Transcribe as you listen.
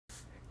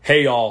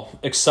Hey y'all,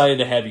 excited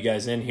to have you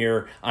guys in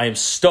here. I am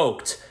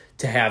stoked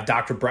to have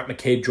Dr. Brett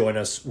McCabe join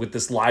us with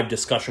this live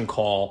discussion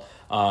call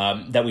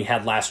that we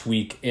had last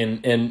week.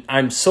 And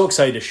I'm so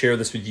excited to share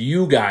this with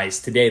you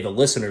guys today, the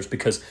listeners,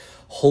 because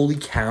holy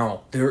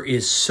cow, there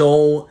is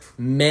so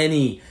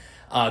many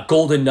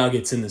golden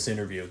nuggets in this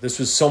interview. This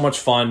was so much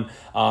fun,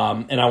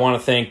 and I want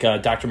to thank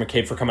Dr.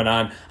 McCabe for coming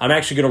on. I'm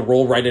actually going to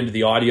roll right into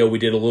the audio. We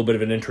did a little bit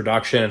of an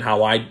introduction and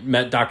how I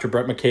met Dr.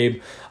 Brett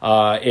McCabe,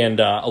 and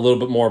a little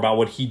bit more about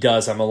what he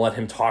does. I'm going to let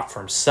him talk for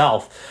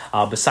himself.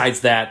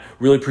 Besides that,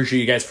 really appreciate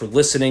you guys for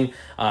listening.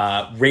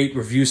 Rate,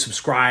 review,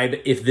 subscribe.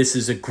 If this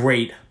is a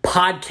great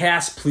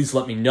podcast, please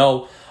let me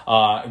know.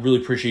 I really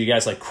appreciate you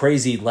guys like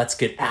crazy. Let's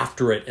get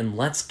after it and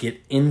let's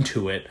get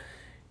into it.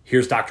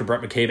 Here's Dr.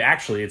 Brett McCabe.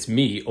 Actually, it's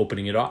me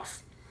opening it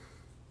off.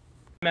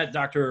 I met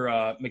Dr.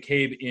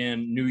 McCabe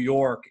in New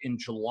York in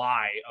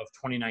July of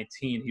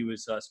 2019. He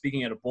was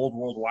speaking at a Bold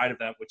Worldwide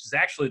event, which is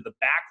actually the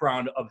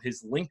background of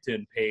his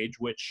LinkedIn page,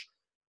 which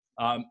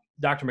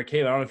Dr.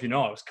 McCabe, I don't know if you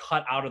know, I was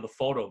cut out of the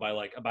photo by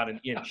like about an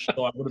inch.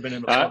 So I would have been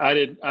in the photo. I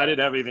didn't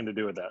have anything to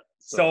do with that.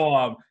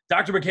 So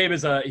Dr.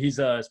 McCabe he's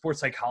a sports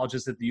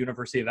psychologist at the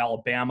University of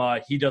Alabama.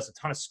 He does a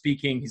ton of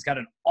speaking. He's got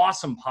an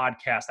awesome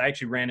podcast. I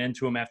actually ran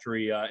into him after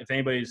if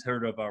anybody's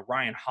heard of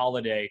Ryan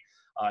Holiday,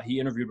 he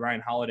interviewed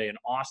Ryan Holiday in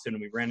Austin,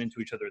 and we ran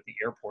into each other at the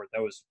airport.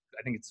 That was,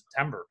 I think, in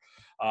September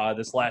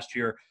this last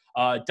year.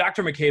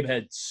 Dr. McCabe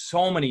had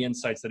so many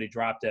insights that he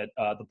dropped at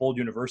the Bold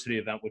University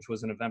event, which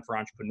was an event for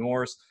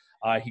entrepreneurs.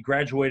 He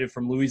graduated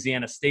from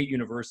Louisiana State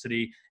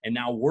University and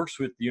now works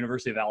with the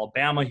University of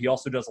Alabama. He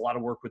also does a lot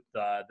of work with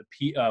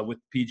with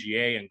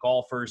PGA and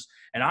golfers.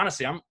 And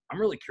honestly, I'm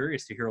really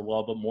curious to hear a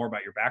little bit more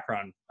about your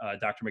background,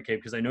 Dr. McCabe,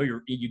 because I know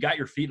you got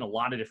your feet in a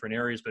lot of different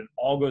areas, but it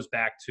all goes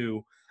back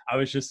to, I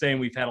was just saying,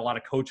 we've had a lot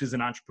of coaches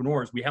and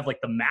entrepreneurs. We have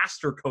like the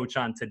master coach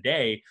on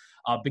today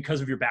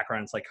because of your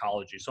background in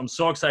psychology. So I'm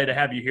so excited to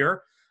have you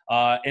here.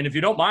 And if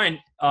you don't mind,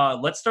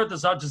 let's start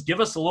this out. Just give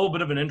us a little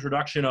bit of an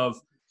introduction of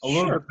a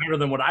little bit better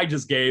than what I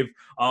just gave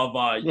of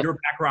your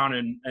background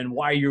and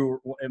why you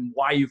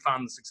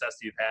found the success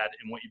that you've had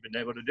and what you've been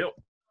able to do.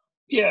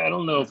 Yeah, I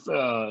don't know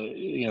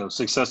if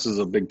success is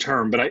a big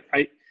term, but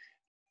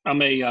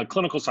I'm a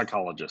clinical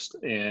psychologist,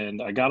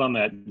 and I got on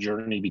that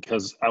journey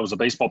because I was a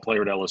baseball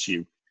player at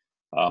LSU.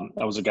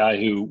 I was a guy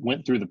who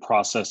went through the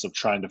process of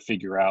trying to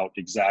figure out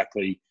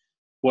exactly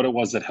what it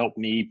was that helped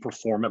me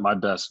perform at my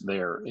best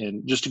there.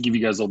 And just to give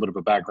you guys a little bit of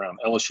a background,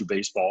 LSU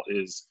baseball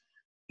is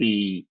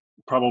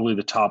probably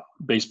the top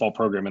baseball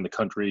program in the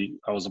country.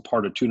 I was a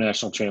part of 2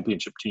 national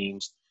championship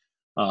teams.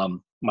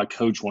 My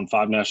coach won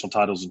 5 national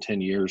titles in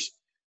 10 years.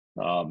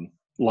 A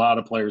lot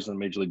of players in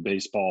Major League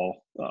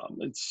Baseball.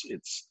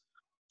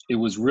 It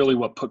was really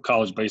what put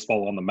college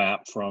baseball on the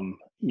map from,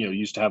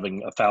 used to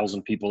having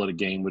 1,000 people at a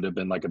game would have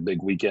been like a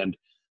big weekend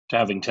to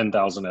having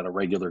 10,000 at a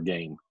regular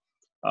game.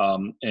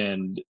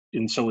 And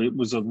so it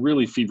was a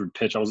really fevered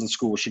pitch. I was in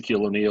school with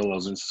Shaquille O'Neal. I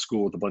was in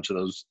school with a bunch of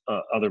those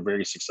other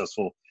very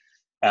successful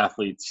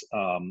athletes.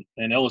 And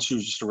LSU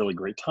was just a really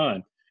great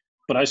time.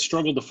 But I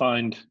struggled to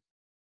find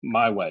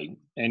my way.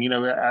 And,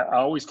 I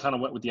always kind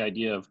of went with the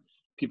idea of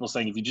people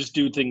saying, if you just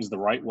do things the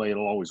right way,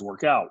 it'll always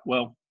work out.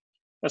 Well,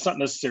 that's not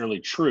necessarily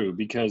true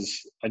because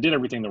I did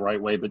everything the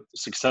right way, but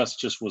success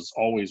just was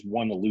always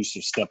one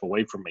elusive step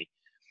away from me.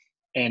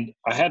 And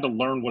I had to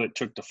learn what it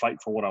took to fight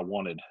for what I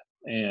wanted.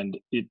 And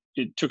it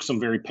took some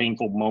very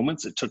painful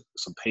moments. It took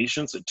some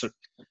patience. It took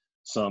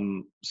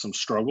some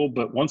struggle.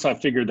 But once I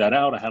figured that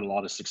out, I had a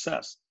lot of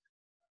success.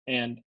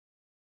 And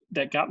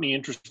that got me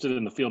interested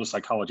in the field of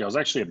psychology. I was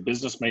actually a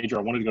business major.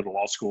 I wanted to go to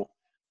law school.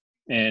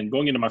 And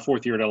going into my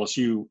 4th year at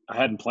LSU, I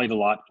hadn't played a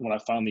lot. When I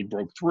finally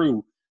broke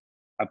through,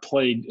 I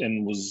played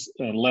and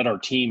led our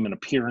team in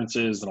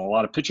appearances and a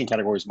lot of pitching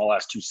categories in my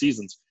last 2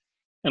 seasons.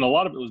 And a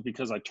lot of it was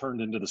because I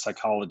turned into the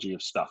psychology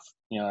of stuff.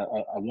 I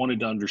wanted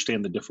to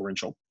understand the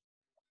differential.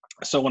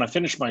 So when I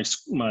finished my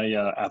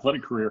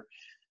athletic career,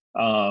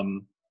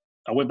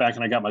 I went back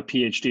and I got my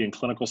PhD in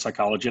clinical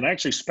psychology, and I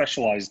actually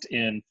specialized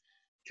in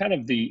kind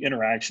of the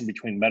interaction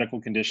between medical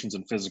conditions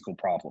and physical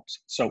problems.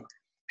 So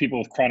people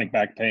with chronic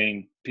back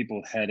pain, people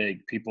with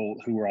headache, people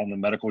who were on the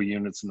medical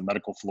units and the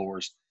medical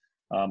floors.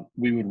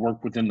 We would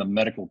work within the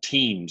medical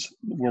teams,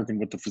 working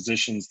with the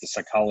physicians, the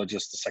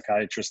psychologists, the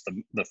psychiatrists,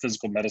 the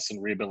physical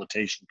medicine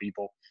rehabilitation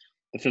people,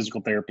 the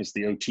physical therapists,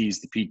 the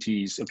OTs, the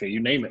PTs, okay, you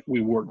name it. We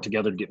worked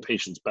together to get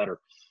patients better.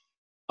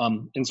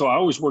 And so I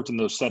always worked in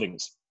those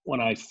settings. When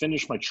I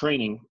finished my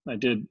training,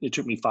 it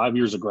took me 5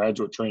 years of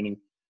graduate training.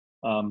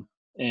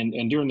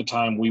 And during the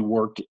time we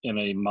worked in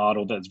a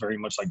model that's very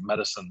much like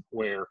medicine,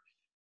 where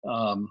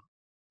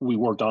we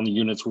worked on the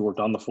units, we worked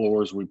on the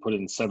floors, we put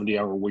in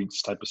 70-hour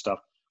weeks type of stuff.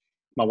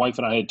 My wife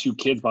and I had 2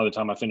 kids by the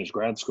time I finished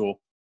grad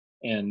school,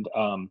 and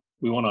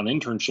we went on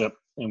internship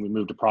and we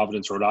moved to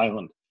Providence, Rhode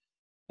Island.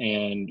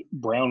 And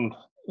Brown,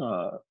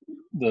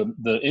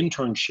 the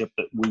internship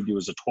that we do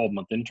is a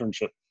 12-month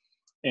internship.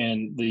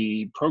 And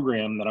the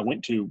program that I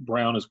went to,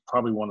 Brown, is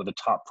probably one of the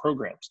top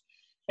programs.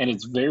 And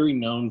it's very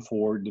known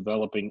for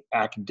developing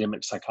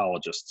academic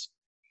psychologists.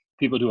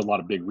 people do a lot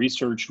of big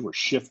research who are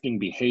shifting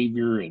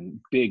behavior and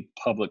big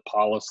public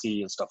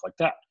policy and stuff like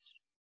that.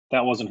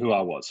 That wasn't who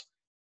I was.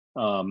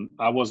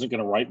 I wasn't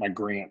going to write my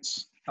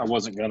grants. I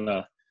wasn't going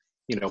to,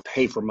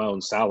 pay for my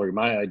own salary.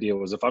 My idea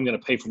was, if I'm going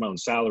to pay for my own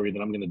salary,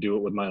 then I'm going to do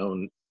it with my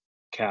own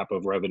cap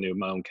of revenue,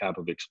 my own cap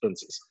of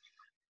expenses.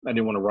 I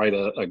didn't want to write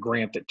a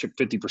grant that took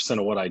 50%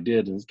 of what I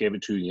did and gave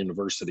it to a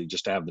university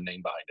just to have the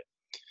name behind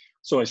it.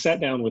 So I sat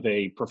down with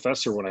a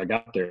professor when I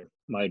got there,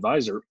 my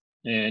advisor,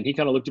 and he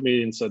kind of looked at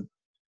me and said,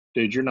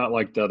 dude, you're not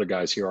like the other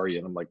guys here, are you?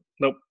 And I'm like,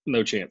 nope,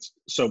 no chance.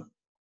 So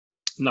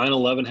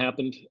 9/11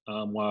 happened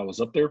while I was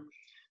up there,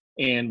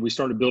 and we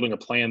started building a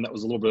plan that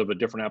was a little bit of a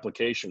different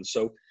application.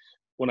 So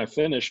when I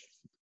finished,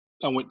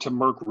 I went to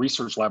Merck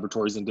Research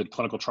Laboratories and did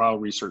clinical trial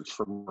research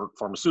for Merck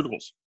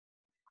Pharmaceuticals.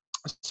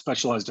 I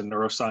specialized in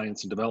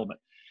neuroscience and development.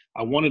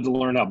 I wanted to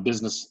learn how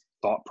business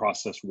thought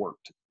process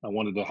worked. I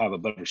wanted to have a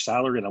better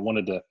salary, and I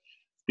wanted to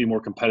be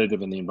more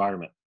competitive in the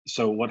environment.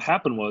 So what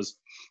happened was,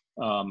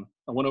 I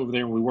went over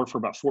there and we worked for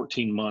about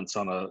 14 months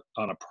on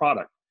a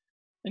product,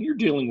 and you're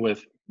dealing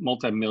with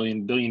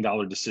multi-million,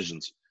 billion-dollar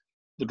decisions.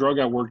 The drug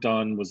I worked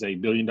on was a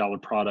billion-dollar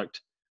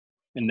product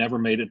and never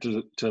made it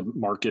to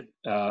market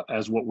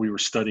as what we were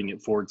studying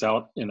it for. It's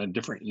out in a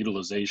different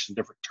utilization,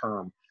 different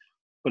term,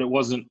 but it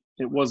wasn't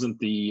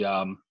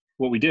the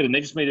what we did. And they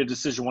just made a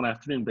decision one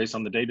afternoon based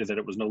on the data that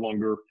it was no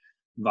longer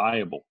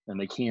viable, and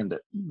they canned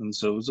it. And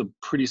so it was a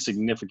pretty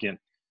significant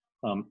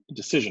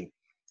decision.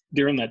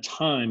 During that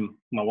time,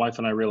 my wife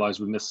and I realized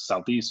we missed the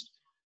Southeast.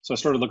 So I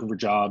started looking for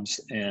jobs,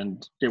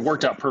 and it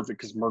worked out perfect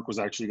because Merck was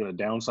actually going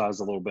to downsize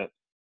a little bit.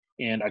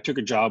 And I took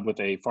a job with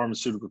a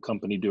pharmaceutical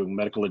company doing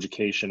medical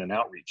education and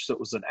outreach. So it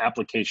was an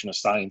application of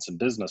science and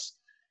business.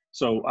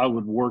 So I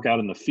would work out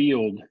in the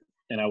field,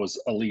 and I was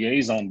a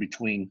liaison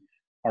between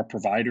our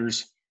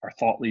providers, our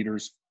thought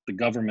leaders, the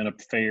government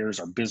affairs,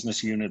 our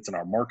business units, and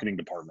our marketing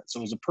department. So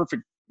it was a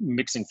perfect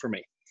mixing for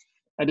me.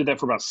 I did that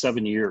for about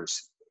 7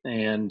 years.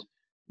 And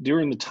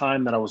during the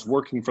time that I was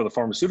working for the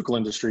pharmaceutical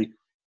industry,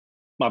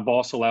 my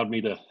boss allowed me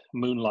to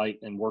moonlight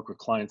and work with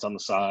clients on the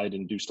side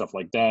and do stuff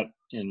like that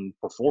in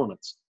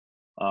performance.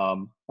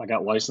 I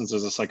got licensed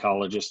as a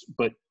psychologist,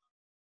 but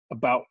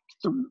about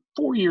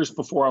 4 years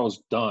before I was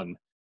done,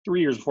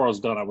 3 years before I was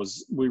done,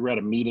 we were at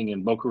a meeting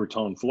in Boca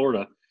Raton,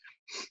 Florida,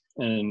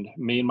 and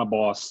me and my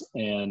boss,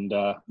 and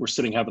we're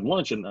sitting having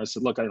lunch. And I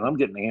said, look, I'm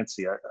getting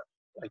antsy.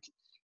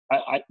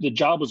 The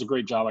job was a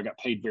great job. I got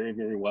paid very,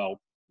 very well,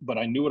 but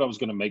I knew what I was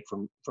going to make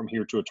from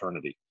here to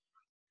eternity.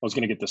 I was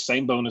going to get the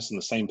same bonus and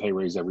the same pay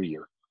raise every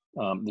year.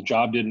 The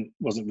job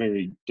wasn't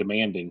very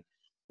demanding.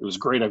 It was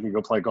great. I could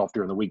go play golf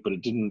during the week, but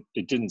it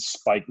didn't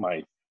spike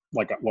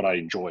what I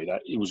enjoyed.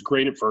 It was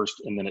great at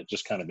first, and then it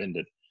just kind of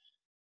ended.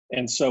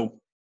 And so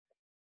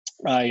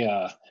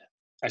I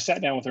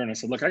sat down with her and I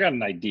said, look, I got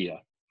an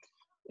idea.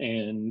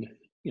 And,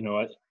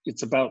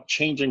 it's about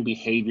changing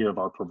behavior of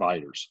our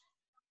providers.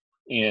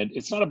 And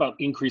it's not about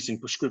increasing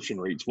prescription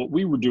rates. What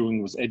we were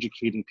doing was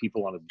educating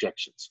people on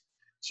objections.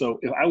 So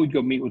if I would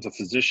go meet with a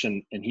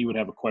physician and he would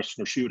have a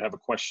question or she would have a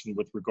question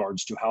with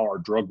regards to how our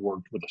drug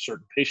worked with a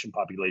certain patient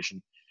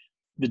population,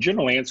 the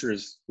general answer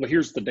is, well,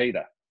 here's the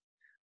data.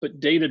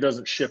 But data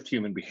doesn't shift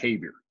human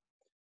behavior.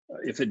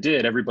 If it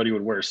did, everybody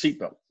would wear a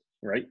seatbelt,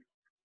 right?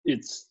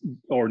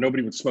 Or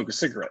nobody would smoke a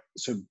cigarette.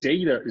 So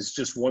data is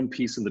just one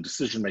piece in the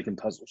decision-making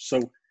puzzle.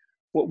 So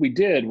what we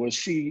did was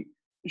she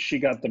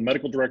got the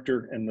medical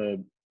director and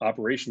the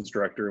operations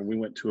director, and we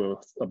went to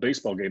a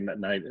baseball game that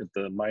night at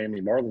the Miami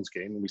Marlins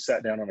game, and we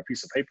sat down on a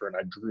piece of paper and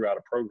I drew out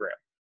a program.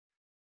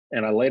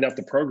 And I laid out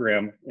the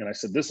program and I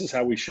said, this is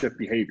how we shift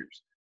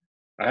behaviors.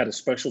 I had a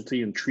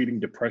specialty in treating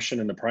depression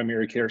in the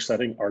primary care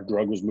setting. Our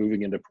drug was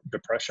moving into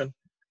depression.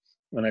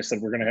 And I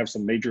said, we're going to have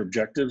some major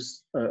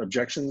objections,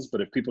 but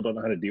if people don't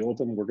know how to deal with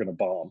them, we're going to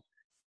bomb.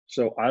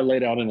 So I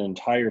laid out an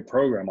entire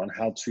program on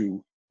how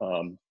to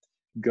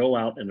go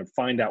out and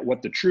find out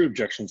what the true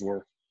objections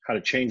were, how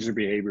to change their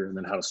behavior, and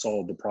then how to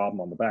solve the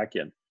problem on the back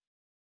end.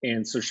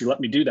 And so she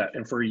let me do that.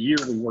 And for a year,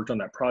 we worked on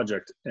that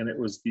project, and it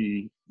was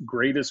the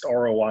greatest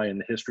ROI in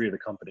the history of the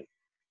company.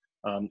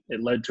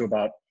 It led to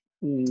about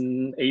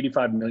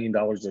 $85 million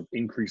of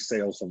increased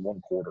sales in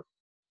one quarter.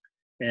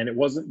 And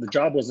the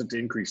job wasn't to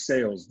increase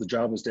sales. The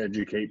job was to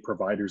educate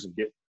providers and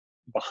get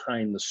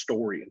behind the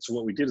story. And so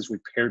what we did is we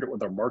paired it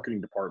with our marketing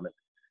department.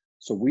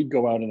 So we'd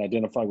go out and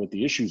identify what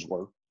the issues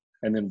were,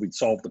 and then we'd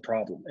solve the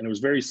problem. And it was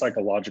very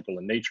psychological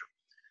in nature.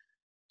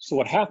 So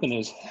what happened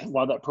is,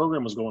 while that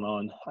program was going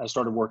on, I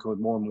started working with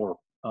more and more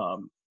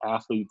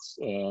athletes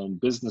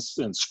and business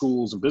and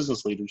schools and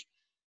business leaders.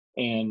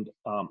 And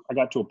I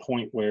got to a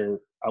point where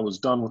I was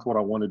done with what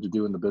I wanted to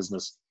do in the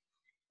business.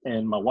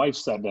 And my wife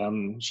sat down,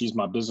 and she's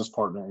my business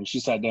partner, and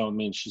she sat down with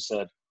me and she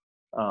said,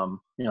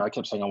 I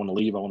kept saying, I want to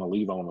leave, I want to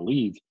leave, I want to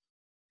leave.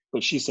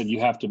 But she said, you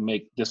have to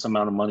make this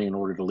amount of money in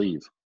order to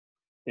leave.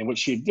 And what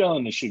she had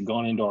done is she'd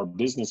gone into our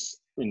business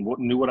and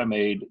knew what I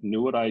made,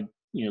 knew what I,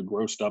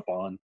 grossed up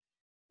on,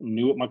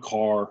 knew what my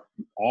car,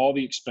 all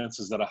the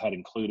expenses that I had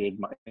included,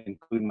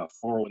 including my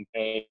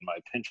 401k, my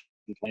pension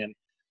plan,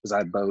 because I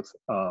had both,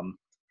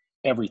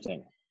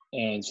 everything.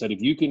 and said,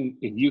 if you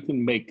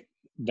can make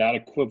that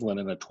equivalent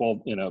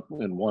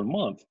in 1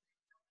 month,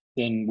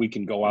 then we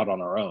can go out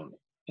on our own.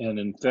 And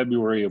in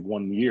February of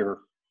 1 year,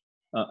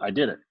 I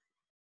did it,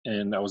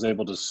 and I was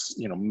able to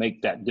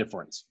make that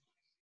difference.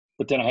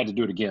 But then I had to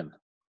do it again.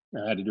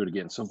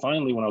 So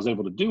finally, when I was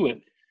able to do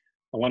it,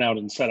 I went out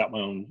and set up my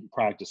own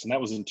practice, and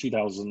that was in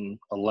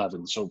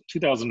 2011. So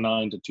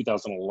 2009 to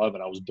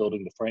 2011, I was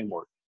building the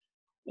framework,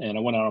 and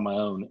I went out on my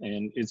own.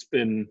 And it's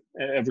been,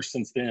 ever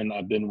since then,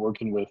 I've been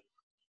working with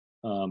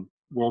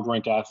world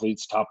ranked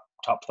athletes, top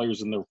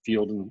players in their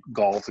field in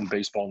golf and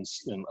baseball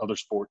and other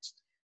sports,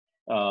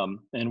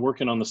 and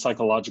working on the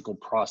psychological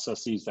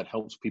processes that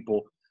helps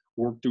people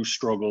work through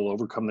struggle,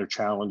 overcome their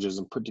challenges,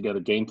 and put together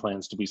game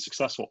plans to be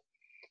successful.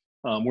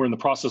 We're in the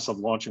process of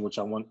launching, which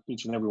I want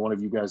each and every one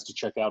of you guys to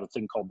check out, a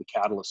thing called the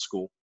Catalyst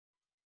School.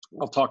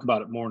 I'll talk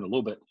about it more in a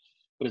little bit,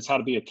 but it's how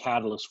to be a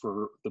catalyst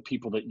for the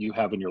people that you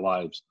have in your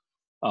lives.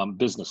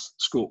 Business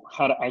school,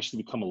 how to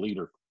actually become a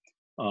leader.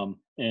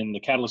 And the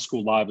Catalyst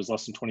School Live is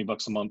less than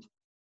 $20 a month,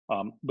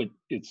 but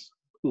it's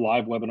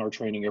live webinar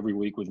training every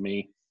week with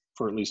me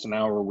for at least an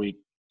hour a week.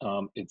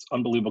 It's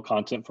unbelievable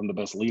content from the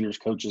best leaders,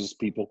 coaches,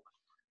 people,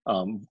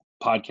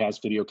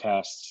 podcasts, video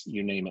casts,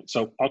 you name it.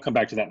 So I'll come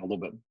back to that in a little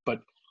bit.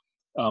 But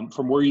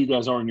from where you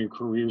guys are in your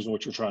careers and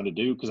what you're trying to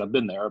do, because I've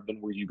been there, I've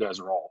been where you guys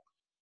are all.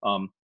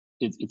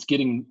 It's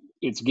getting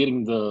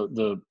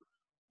the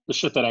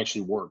shit that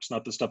actually works,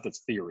 not the stuff that's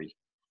theory.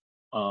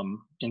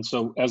 And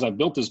so as I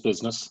built this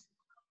business,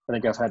 I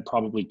think I've had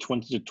probably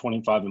 20 to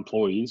 25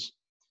 employees.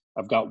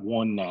 I've got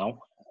one now.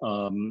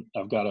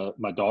 I've got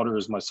my daughter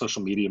is my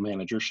social media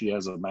manager. She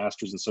has a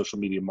master's in social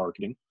media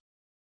marketing.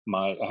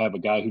 I have a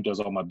guy who does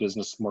all my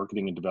business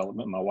marketing and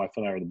development. My wife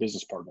and I are the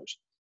business partners.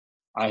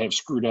 I have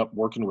screwed up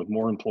working with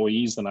more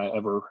employees than I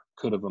ever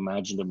could have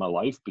imagined in my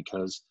life,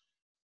 because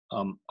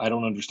I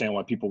don't understand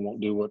why people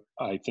won't do what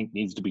I think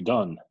needs to be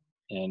done.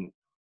 And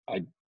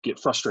I get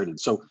frustrated.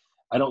 So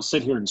I don't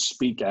sit here and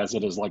speak as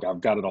it is like I've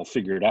got it all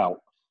figured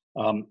out.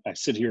 I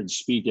sit here and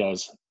speak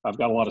as I've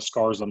got a lot of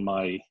scars on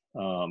my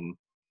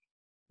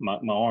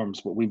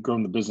arms, but we've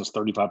grown the business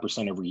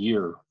 35% every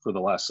year for the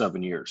last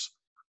 7 years.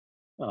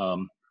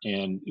 And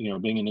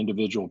being an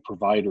individual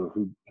provider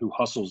who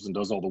hustles and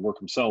does all the work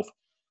himself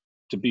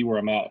to be where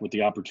I'm at with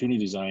the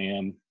opportunities I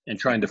am and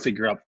trying to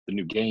figure out the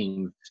new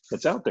game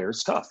that's out there,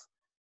 it's tough.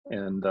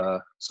 And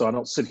so I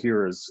don't sit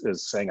here as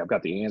saying I've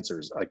got the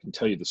answers. I can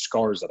tell you the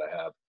scars that I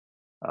have.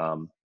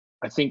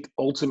 I think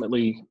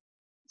ultimately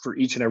for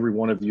each and every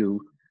one of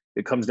you,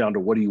 it comes down to,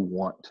 what do you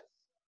want?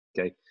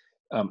 Okay.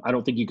 I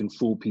don't think you can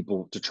fool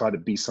people to try to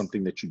be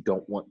something that you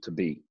don't want to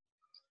be.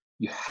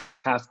 You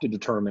have to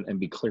determine and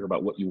be clear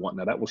about what you want.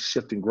 Now that will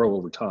shift and grow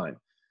over time.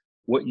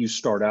 What you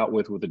start out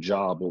with a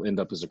job will end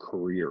up as a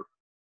career.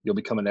 You'll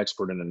become an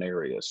expert in an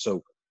area.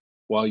 So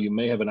while you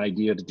may have an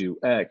idea to do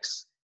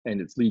X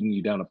and it's leading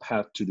you down a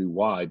path to do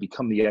Y,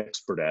 become the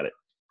expert at it.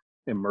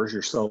 Immerse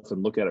yourself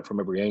and look at it from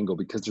every angle,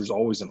 because there's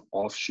always an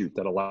offshoot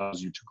that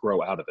allows you to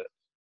grow out of it.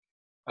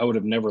 I would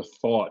have never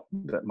thought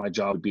that my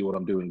job would be what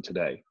I'm doing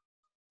today.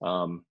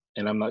 And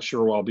I'm not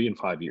sure where I'll be in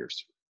 5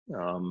 years.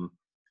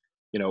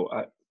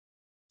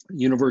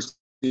 University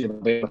of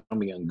Alabama found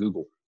me on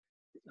Google.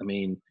 I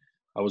mean,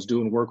 I was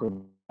doing work with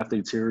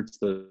athletes here. It's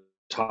the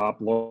top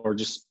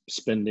largest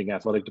spending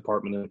athletic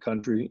department in the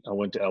country. I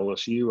went to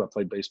LSU. I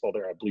played baseball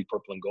there. I bleed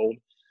purple and gold.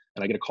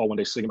 And I get a call one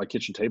day sitting at my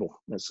kitchen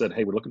table and it said,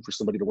 "Hey, we're looking for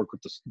somebody to work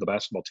with the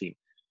basketball team."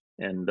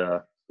 And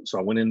so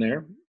I went in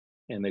there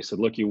and they said,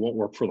 "Look, you won't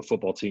work for the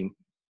football team.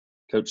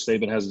 Coach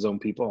Saban has his own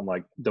people." I'm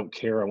like, "Don't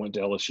care." I went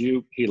to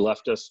LSU. He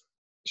left us.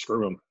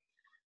 Screw him.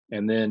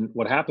 And then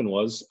what happened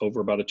was, over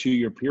about a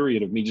 2-year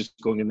period of me just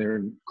going in there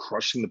and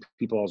crushing the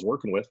people I was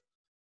working with,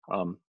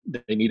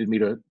 they needed me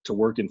to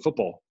work in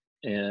football.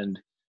 And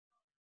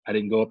I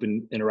didn't go up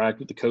and interact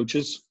with the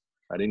coaches.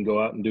 I didn't go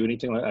out and do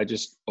anything. I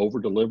just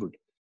over-delivered.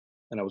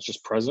 And I was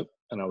just present,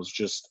 and I was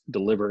just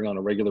delivering on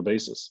a regular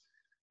basis.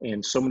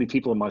 And so many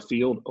people in my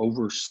field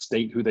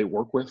overstate who they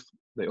work with.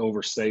 They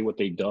oversay what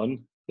they've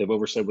done. They've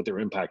oversaid what their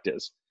impact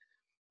is.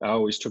 I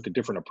always took a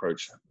different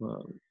approach.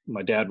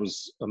 My dad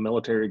was a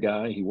military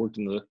guy. He worked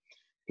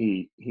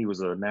he was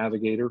a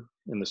navigator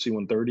in the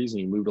C-130s, and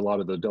he moved a lot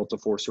of the Delta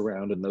Force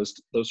around and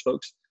those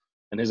folks.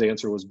 And his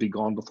answer was, be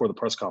gone before the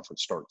press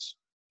conference starts.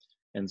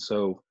 And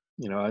so,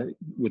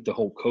 with the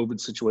whole COVID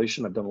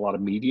situation, I've done a lot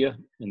of media,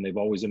 and they've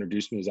always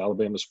introduced me as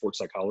Alabama's sports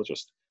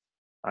psychologist.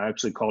 I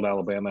actually called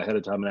Alabama ahead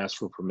of time and asked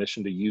for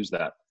permission to use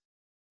that.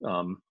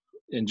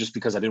 And just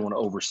because I didn't want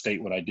to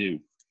overstate what I do.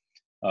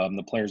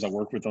 The players I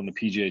work with on the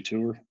PGA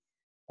Tour,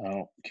 I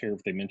don't care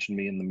if they mention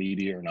me in the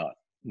media or not.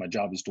 My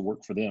job is to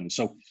work for them.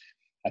 So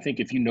I think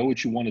if you know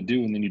what you want to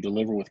do and then you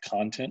deliver with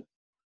content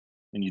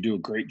and you do a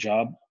great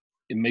job,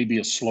 it may be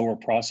a slower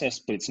process,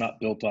 but it's not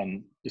built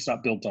on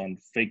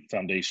fake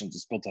foundations.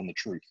 It's built on the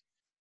truth.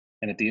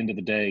 And at the end of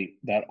the day,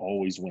 that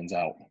always wins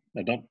out.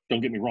 Now,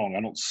 don't get me wrong.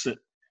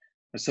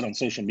 I sit on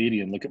social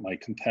media and look at my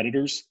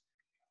competitors,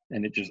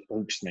 and it just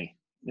irks me.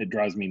 It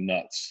drives me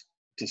nuts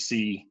to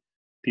see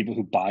people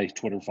who buy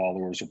Twitter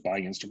followers or buy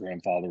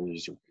Instagram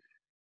followers or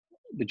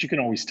but you can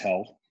always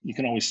tell. You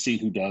can always see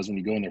who does when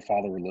you go in their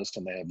follower list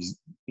and they have,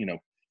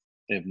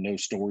 they have no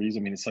stories. I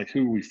mean, it's like,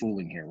 who are we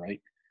fooling here, right?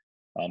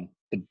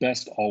 The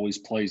best always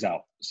plays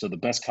out. So the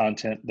best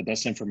content, the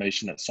best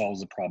information that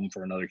solves a problem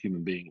for another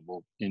human being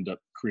will end up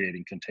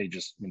creating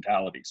contagious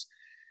mentalities,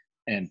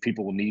 and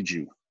people will need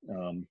you.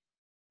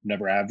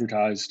 Never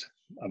advertised.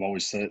 I've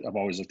always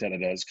looked at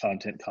it as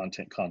content.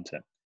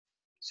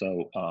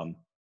 So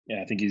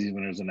yeah, I think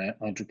even as an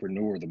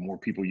entrepreneur, the more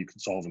people you can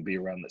solve and be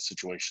around that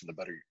situation, the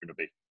better you're going to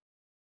be.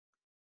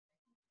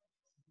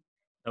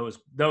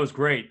 That was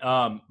great.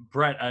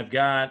 Brett, I've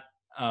got,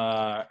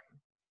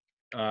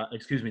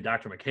 excuse me,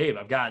 Dr. McCabe.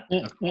 I've got,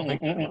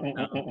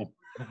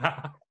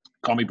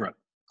 Call me Brett.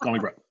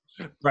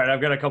 Right.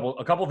 I've got a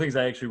couple things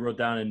I actually wrote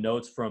down in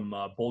notes from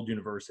Bold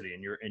University,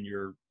 and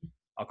your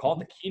I'll call it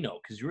the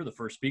keynote, because you were the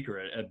first speaker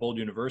at Bold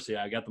University.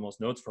 I got the most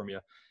notes from you.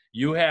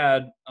 You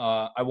had,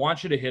 I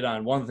want you to hit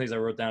on, one of the things I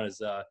wrote down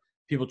is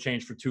people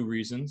change for two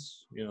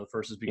reasons. The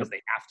first is because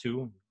they have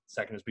to.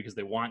 Second is because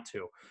they want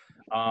to.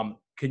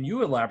 Can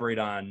you elaborate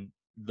on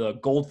the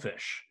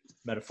goldfish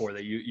metaphor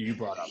that you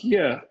brought up?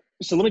 Yeah.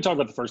 So let me talk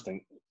about the first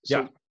thing.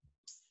 Yeah.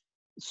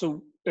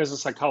 So as a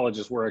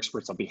psychologist, we're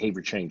experts on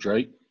behavior change,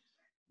 right?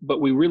 But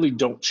we really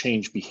don't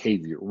change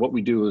behavior. What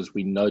we do is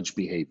we nudge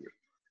behavior.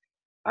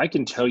 I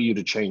can tell you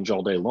to change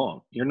all day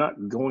long. You're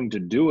not going to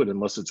do it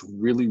unless it's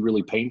really,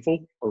 really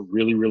painful or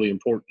really, really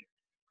important.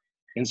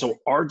 And so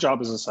our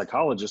job as a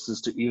psychologist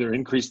is to either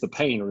increase the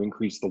pain or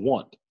increase the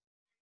want.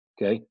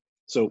 Okay.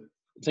 So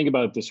think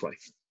about it this way.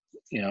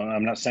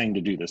 I'm not saying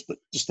to do this, but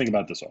just think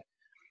about it this way.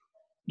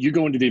 You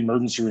go into the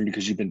emergency room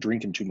because you've been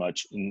drinking too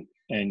much, and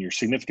your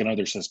significant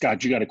other says,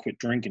 God, you got to quit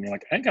drinking. You're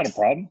like, I ain't got a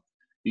problem.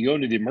 You go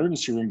into the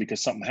emergency room because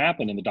something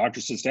happened, and the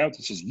doctor sits down and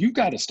says, you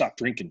got to stop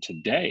drinking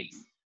today.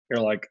 You're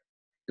like,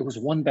 it was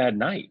one bad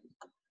night.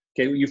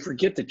 Okay, well, you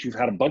forget that you've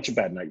had a bunch of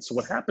bad nights. So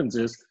what happens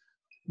is,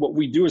 what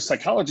we do as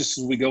psychologists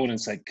is we go in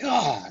and say,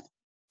 God,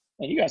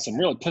 man, you got some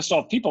really pissed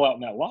off people out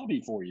in that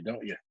lobby for you,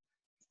 don't you?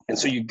 And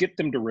so you get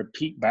them to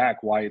repeat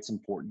back why it's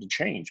important to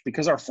change,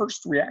 because our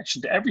first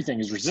reaction to everything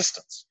is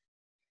resistance.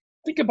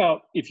 Think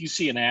about if you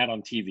see an ad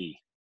on TV,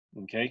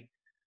 okay?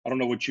 I don't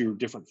know what your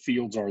different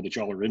fields are that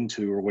y'all are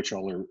into or what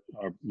y'all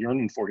are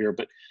yearning for here,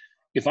 but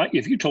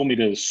if you told me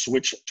to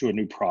switch to a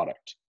new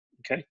product,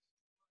 okay,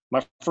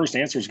 my first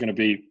answer is going to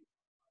be,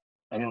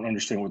 I don't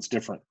understand what's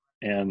different.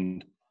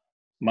 And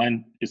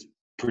mine is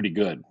pretty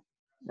good,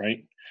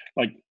 right?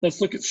 Like, let's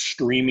look at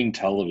streaming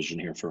television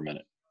here for a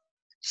minute.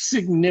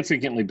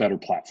 Significantly better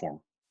platform.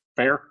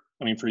 Fair?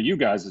 I mean, for you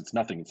guys, it's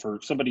nothing. For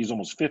somebody who's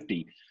almost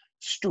 50,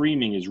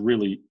 streaming is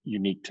really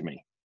unique to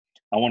me.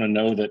 I want to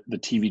know that the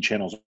TV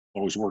channel's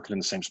always working in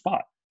the same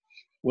spot.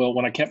 Well,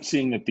 when I kept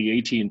seeing that the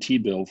AT&T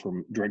bill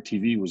from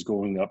DirecTV was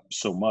going up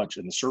so much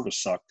and the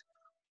service sucked,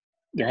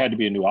 there had to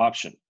be a new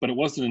option. But it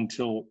wasn't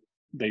until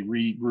they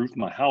re-roofed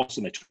my house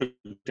and they took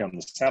down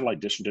the satellite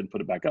dish and didn't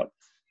put it back up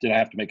did I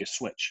have to make a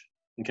switch,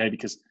 okay?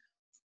 Because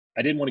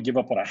I didn't want to give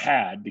up what I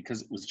had,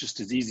 because it was just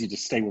as easy to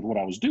stay with what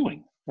I was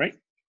doing, right?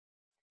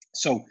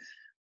 So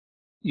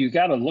you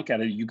got to look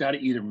at it. You got to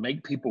either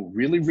make people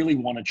really, really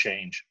want to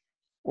change,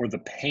 or the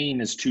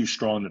pain is too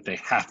strong that they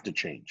have to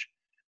change.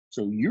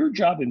 So your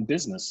job in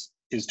business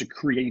is to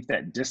create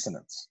that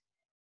dissonance,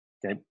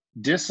 okay?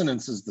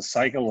 Dissonance is the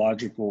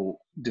psychological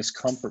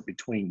discomfort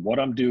between what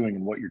I'm doing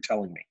and what you're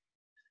telling me,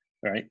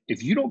 right?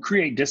 If you don't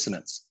create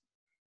dissonance,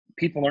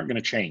 people aren't going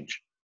to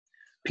change.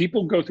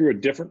 People go through a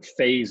different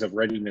phase of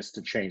readiness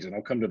to change, and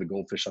I'll come to the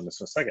goldfish on this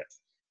in a second.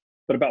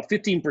 But about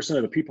 15%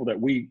 of the people that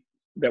we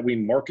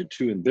market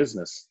to in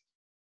business,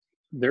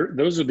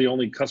 those are the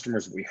only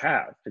customers that we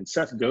have. And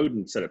Seth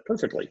Godin said it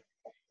perfectly.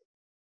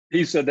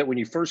 He said that when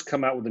you first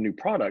come out with a new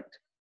product,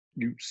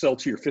 you sell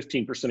to your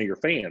 15% of your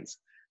fans.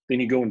 Then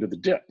you go into the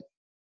dip,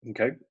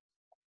 okay?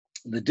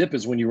 The dip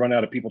is when you run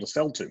out of people to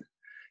sell to.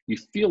 You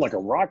feel like a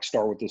rock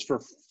star with this for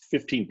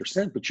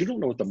 15%, but you don't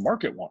know what the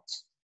market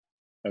wants,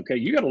 okay?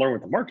 You got to learn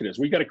what the market is.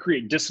 We got to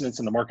create dissonance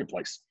in the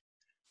marketplace.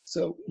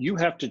 So you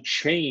have to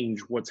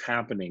change what's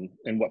happening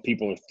and what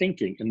people are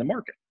thinking in the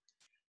market.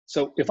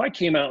 So if I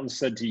came out and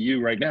said to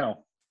you right now,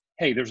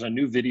 hey, there's a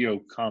new video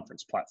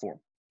conference platform,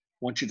 I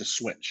want you to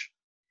switch.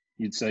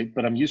 You'd say,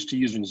 but I'm used to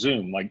using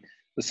Zoom. Like,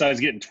 besides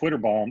getting Twitter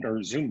bombed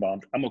or Zoom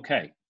bombed, I'm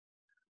okay.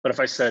 But if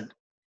I said,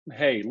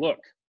 hey, look,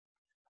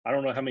 I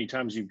don't know how many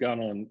times you've gone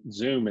on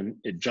Zoom and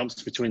it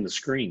jumps between the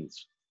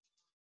screens,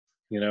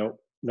 then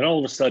all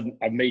of a sudden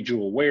I've made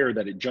you aware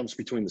that it jumps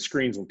between the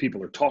screens when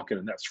people are talking,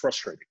 and that's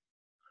frustrating.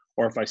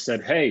 Or if I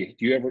said, hey,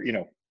 do you ever,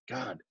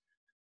 God,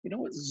 you know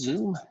what,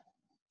 Zoom,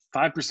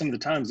 5% of the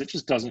times it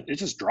just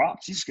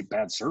drops. You just get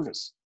bad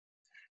service.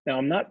 Now,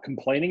 I'm not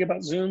complaining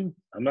about Zoom.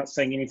 I'm not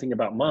saying anything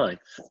about mine.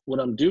 What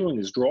I'm doing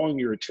is drawing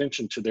your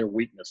attention to their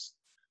weakness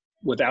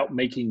without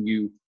making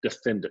you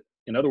defend it.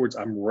 In other words,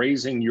 I'm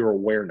raising your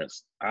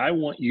awareness. I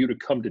want you to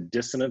come to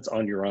dissonance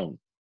on your own.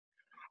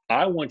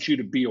 I want you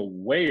to be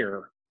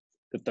aware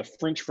that the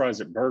French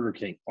fries at Burger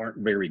King aren't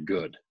very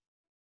good,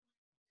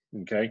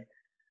 okay?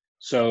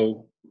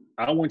 So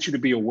I want you to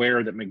be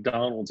aware that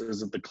McDonald's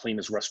isn't the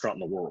cleanest restaurant in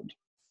the world.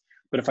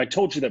 But if I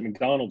told you that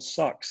McDonald's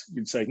sucks,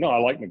 you'd say, no, I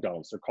like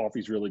McDonald's. Their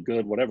coffee's really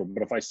good, whatever.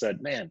 But if I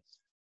said, man,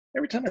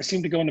 every time I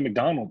seem to go into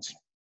McDonald's,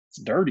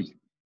 it's dirty.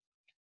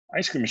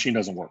 Ice cream machine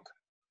doesn't work.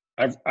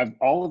 I've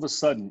all of a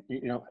sudden,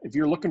 if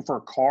you're looking for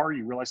a car,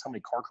 you realize how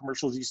many car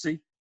commercials you see.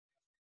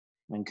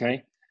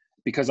 Okay.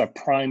 Because I've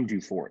primed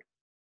you for it.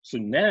 So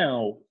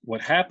now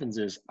what happens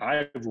is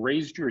I've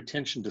raised your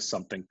attention to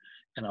something,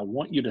 and I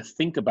want you to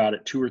think about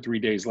it 2 or 3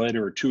 days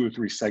later, or 2 or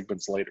 3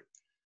 segments later,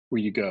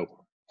 where you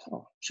go,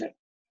 oh shit,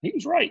 he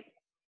was right.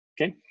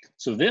 Okay.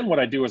 So then what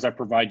I do is I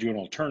provide you an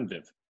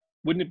alternative.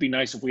 Wouldn't it be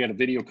nice if we had a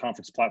video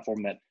conference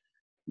platform that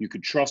you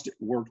could trust it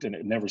worked and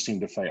it never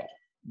seemed to fail?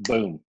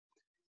 Boom.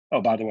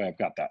 Oh, by the way, I've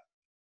got that.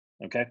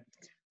 Okay.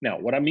 Now,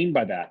 what I mean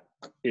by that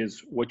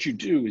is what you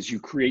do is you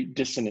create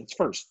dissonance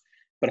first.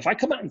 But if I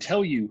come out and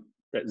tell you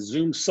that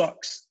Zoom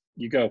sucks,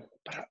 you go,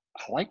 but I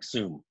like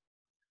Zoom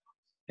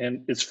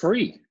and it's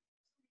free,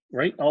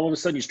 right? All of a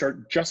sudden you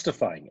start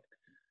justifying it.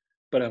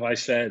 But if I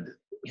said,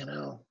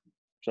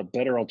 it's a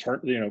better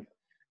alternative,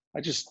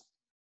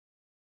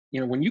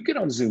 when you get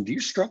on Zoom, do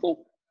you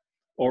struggle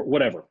or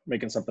whatever,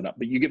 making something up,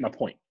 but you get my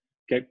point.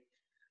 Okay.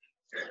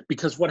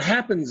 Because what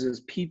happens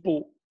is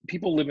people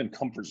live in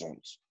comfort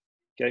zones.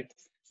 Okay.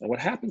 And what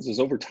happens is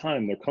over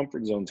time, their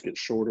comfort zones get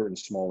shorter and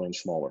smaller and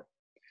smaller.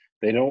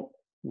 They don't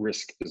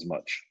risk as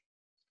much.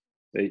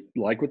 They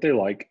like what they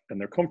like and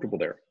they're comfortable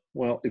there.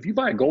 Well, if you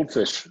buy a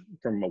goldfish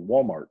from a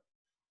Walmart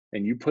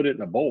and you put it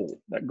in a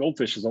bowl, that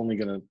goldfish is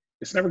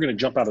it's never going to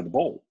jump out of the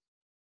bowl.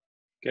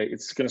 Okay.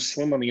 It's going to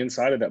swim on the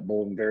inside of that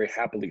bowl and very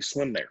happily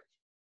swim there.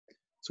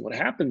 So what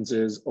happens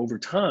is over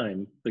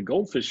time, the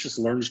goldfish just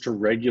learns to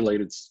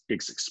regulate its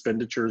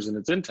expenditures and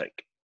its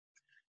intake.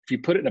 If you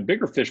put it in a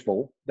bigger fish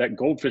bowl, that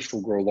goldfish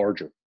will grow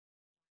larger,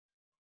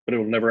 but it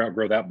will never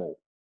outgrow that bowl.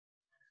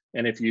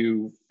 And if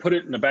you put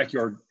it in a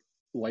backyard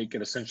lake,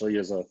 it essentially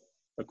is a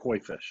koi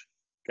fish,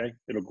 okay?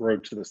 It'll grow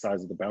to the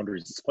size of the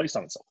boundaries it's placed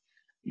on itself.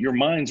 Your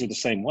minds are the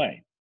same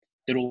way.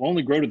 It'll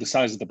only grow to the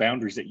size of the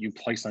boundaries that you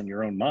place on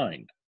your own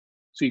mind.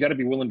 So you got to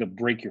be willing to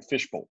break your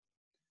fishbowl.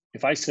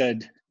 If I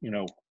said,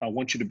 I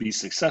want you to be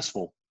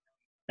successful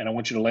and I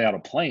want you to lay out a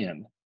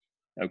plan,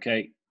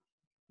 okay,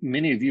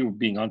 many of you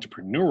being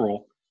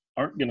entrepreneurial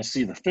aren't going to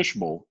see the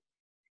fishbowl,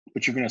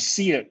 but you're going to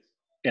see it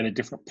at a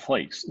different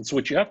place. And so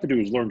what you have to do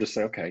is learn to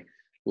say, okay,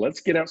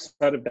 let's get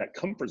outside of that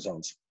comfort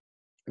zones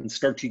and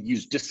start to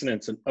use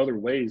dissonance and other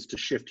ways to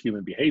shift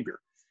human behavior.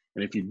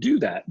 And if you do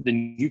that,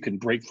 then you can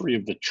break free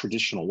of the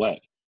traditional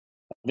way.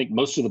 I think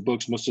most of the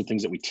books, most of the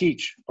things that we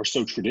teach are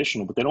so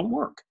traditional, but they don't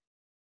work.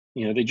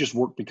 They just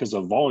work because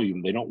of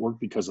volume. They don't work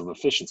because of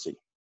efficiency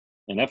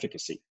and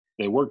efficacy.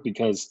 They work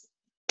because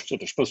that's what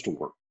they're supposed to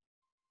work.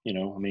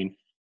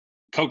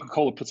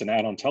 Coca-Cola puts an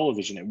ad on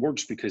television. It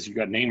works because you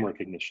got name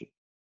recognition.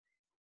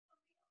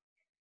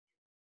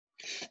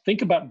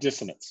 Think about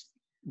dissonance.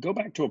 Go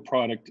back to a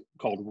product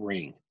called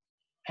Ring.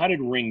 How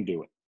did Ring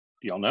do it?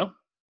 Do y'all know?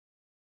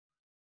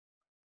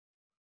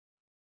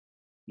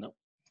 No.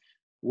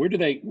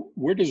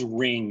 Where does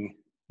Ring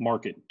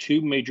market?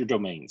 2 major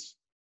domains.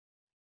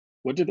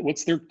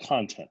 What's their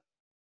content?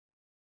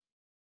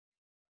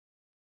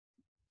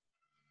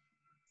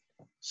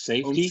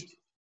 Safety,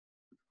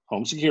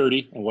 home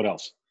security, and what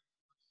else?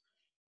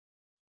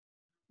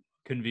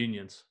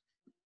 Convenience.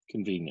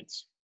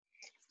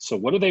 So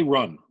what do they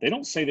run? They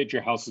don't say that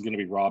your house is going to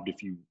be robbed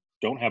if you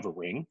don't have a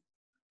Ring.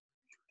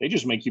 They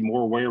just make you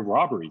more aware of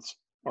robberies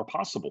are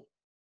possible.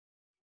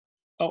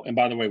 Oh, and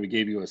by the way, we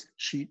gave you a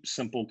cheap,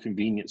 simple,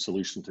 convenient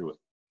solution to it.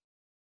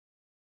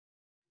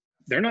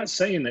 They're not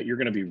saying that you're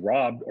going to be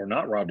robbed or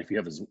not robbed if you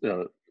have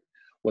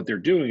what they're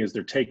doing is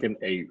they're taking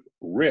a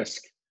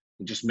risk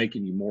and just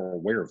making you more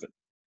aware of it.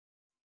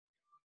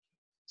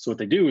 So what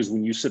they do is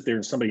when you sit there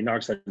and somebody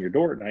knocks on your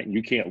door at night and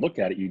you can't look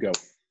at it, you go,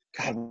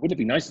 God, wouldn't it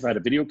be nice if I had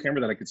a video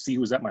camera that I could see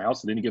who was at my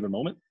house at any given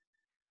moment?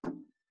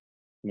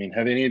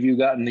 Have any of you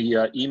gotten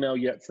the email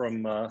yet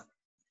from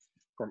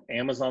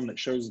Amazon that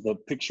shows the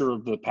picture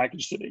of the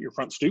package sitting at your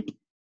front stoop? It's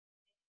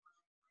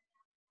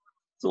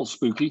a little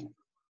spooky.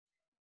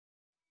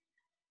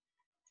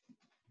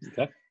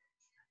 Okay.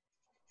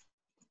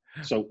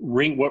 So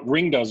what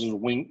Ring does is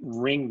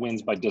Ring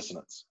wins by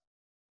dissonance,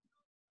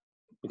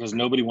 because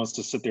nobody wants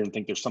to sit there and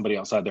think there's somebody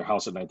outside their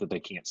house at night that they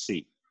can't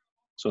see.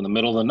 So in the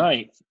middle of the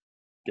night,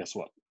 guess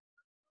what?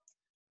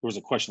 There was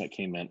a question that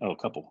came in. Oh, a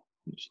couple.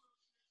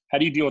 How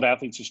do you deal with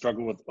athletes who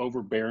struggle with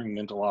overbearing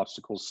mental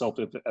obstacles,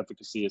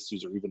 self-efficacy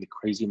issues, or even the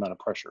crazy amount of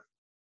pressure?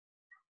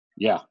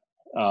 Yeah.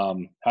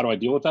 How do I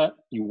deal with that?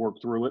 You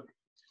work through it.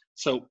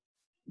 So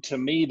to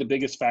me, the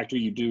biggest factor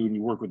you do when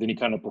you work with any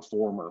kind of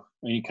performer,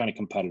 any kind of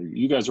competitor,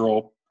 you guys are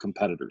all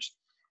competitors.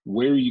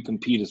 Where you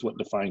compete is what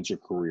defines your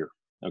career.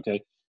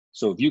 Okay.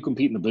 So if you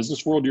compete in the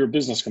business world, you're a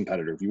business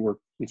competitor.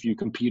 If you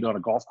compete on a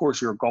golf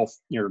course, you're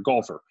a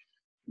golfer.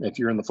 If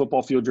you're in the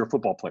football field, you're a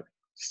football player.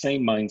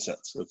 Same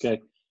mindsets.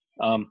 Okay.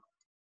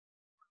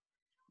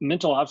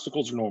 Mental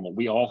obstacles are normal.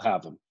 We all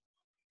have them.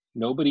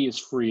 Nobody is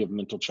free of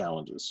mental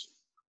challenges.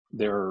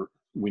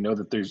 We know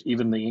that there's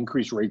even the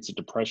increased rates of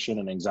depression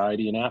and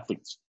anxiety in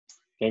athletes.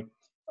 Okay.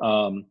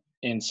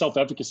 And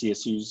self-efficacy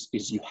issues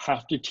is you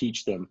have to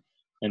teach them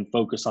and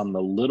focus on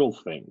the little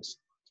things.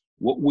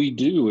 What we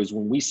do is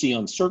when we see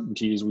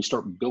uncertainties, we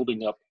start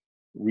building up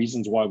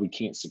reasons why we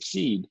can't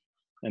succeed.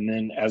 And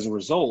then as a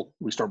result,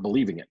 we start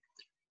believing it.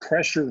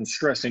 Pressure and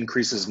stress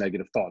increases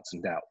negative thoughts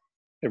and doubt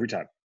every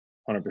time,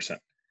 100%.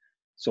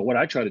 So what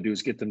I try to do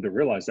is get them to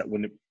realize that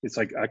when it's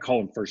like, I call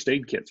them first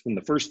aid kits.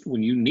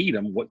 When you need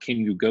them, what can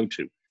you go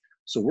to?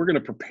 So we're going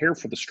to prepare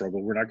for the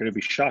struggle. We're not going to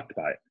be shocked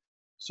by it.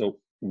 So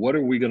what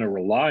are we going to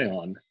rely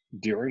on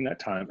during that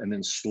time, and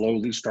then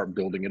slowly start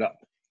building it up?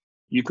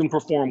 You can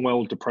perform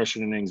well with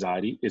depression and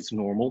anxiety. It's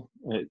normal.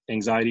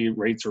 Anxiety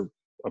rates are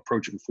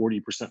approaching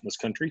 40% in this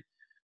country.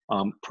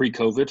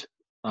 Pre-COVID,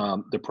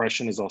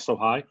 depression is also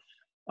high.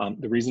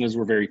 The reason is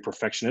we're very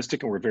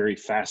perfectionistic and we're very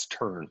fast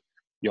turn.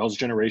 Y'all's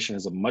generation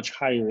has a much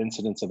higher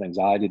incidence of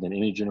anxiety than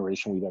any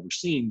generation we've ever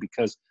seen,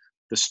 because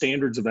the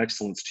standards of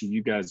excellence to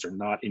you guys are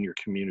not in your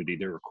community,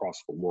 they're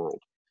across the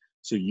world.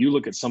 So you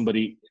look at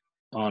somebody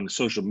on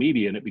social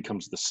media and it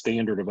becomes the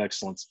standard of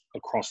excellence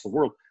across the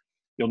world.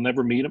 You'll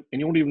never meet them and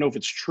you won't even know if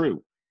it's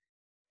true.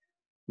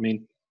 I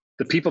mean,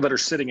 the people that are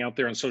sitting out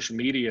there on social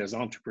media as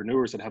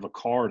entrepreneurs that have a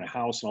car and a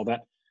house and all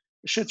that,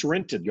 shit's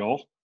rented,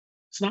 y'all.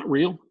 It's not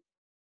real.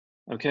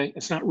 Okay,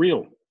 it's not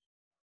real.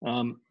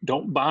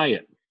 Don't buy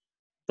it.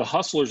 The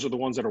hustlers are the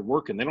ones that are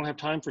working. They don't have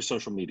time for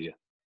social media.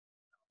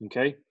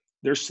 Okay,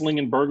 they're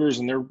slinging burgers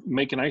and they're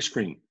making ice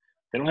cream.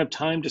 They don't have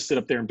time to sit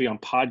up there and be on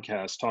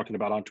podcasts talking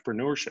about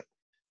entrepreneurship.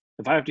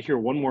 If I have to hear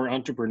one more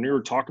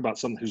entrepreneur talk about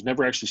someone who's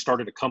never actually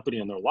started a company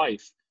in their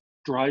life,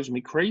 drives me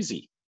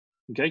crazy.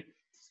 Okay,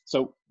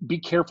 so be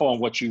careful on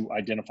what you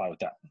identify with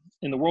that.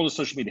 In the world of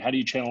social media, how do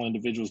you channel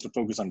individuals to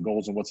focus on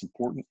goals and what's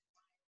important?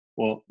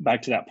 Well,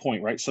 back to that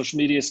point, right? Social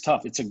media is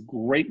tough. It's a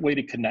great way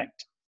to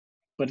connect,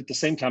 but at the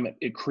same time,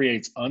 it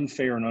creates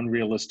unfair and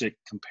unrealistic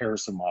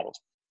comparison models.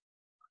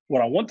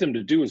 What I want them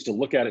to do is to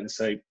look at it and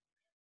say,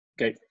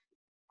 okay,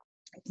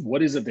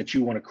 what is it that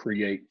you want to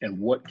create, and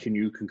what can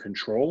you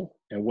control,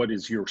 and what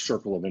is your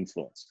circle of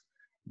influence?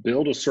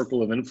 Build a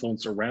circle of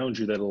influence around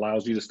you that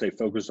allows you to stay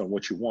focused on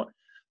what you want,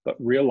 but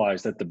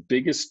realize that the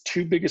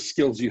two biggest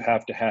skills you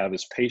have to have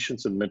is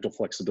patience and mental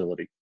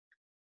flexibility.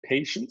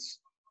 Patience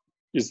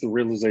is the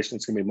realization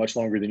it's going to be much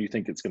longer than you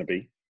think it's going to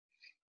be.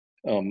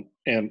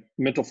 And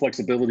mental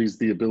flexibility is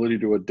the ability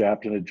to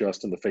adapt and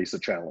adjust in the face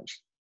of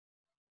challenge.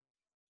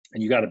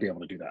 And you got to be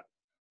able to do that.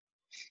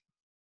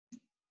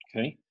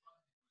 Okay.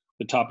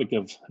 The topic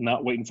of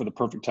not waiting for the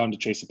perfect time to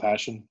chase a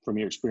passion from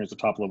your experience at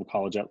top level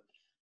college out.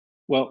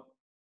 Well,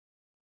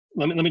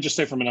 let me just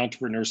say from an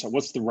entrepreneur side,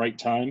 what's the right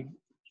time?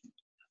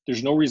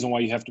 There's no reason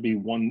why you have to be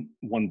one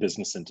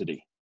business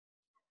entity.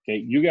 Okay.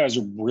 You guys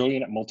are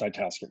brilliant at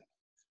multitasking.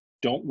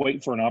 Don't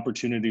wait for an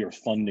opportunity or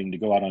funding to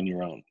go out on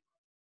your own.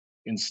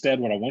 Instead,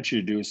 what I want you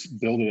to do is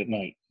build it at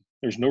night.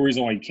 There's no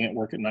reason why you can't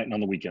work at night and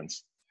on the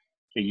weekends.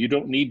 Okay, you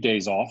don't need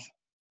days off.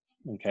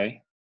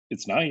 Okay,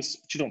 it's nice,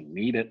 but you don't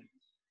need it.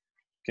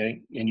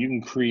 Okay, and you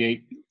can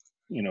create,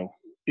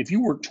 if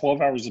you work 12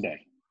 hours a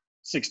day,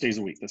 6 days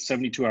a week, that's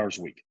 72 hours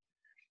a week.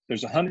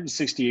 There's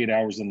 168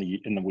 hours in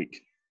the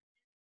week.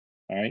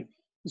 All right,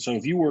 so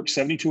if you work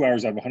 72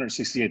 hours out of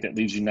 168, that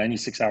leaves you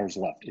 96 hours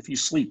left. If you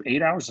sleep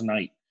 8 hours a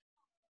night,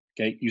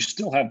 okay, you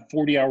still have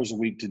 40 hours a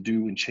week to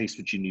do and chase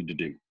what you need to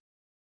do.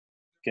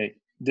 Okay,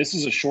 this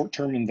is a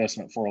short-term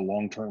investment for a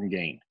long-term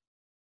gain,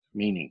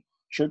 meaning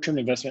short-term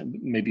investment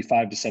maybe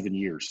 5 to 7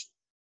 years,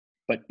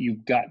 but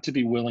you've got to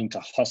be willing to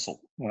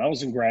hustle. When I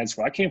was in grad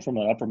school, I came from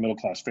an upper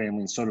middle-class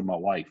family, and so did my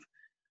wife.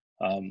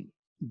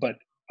 But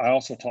I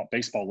also taught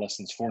baseball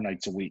lessons 4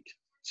 nights a week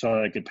so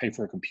that I could pay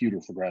for a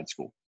computer for grad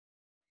school.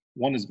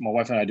 One is my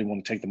wife and I didn't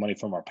want to take the money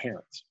from our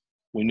parents.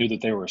 We knew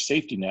that they were a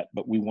safety net,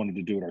 but we wanted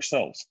to do it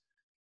ourselves.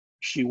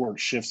 She worked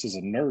shifts as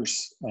a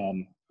nurse,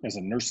 as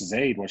a nurse's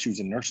aide while she was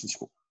in nursing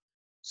school.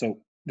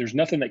 So there's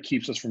nothing that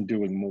keeps us from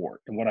doing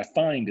more. And what I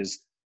find is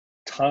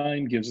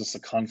time gives us a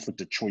conflict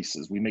of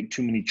choices. We make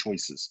too many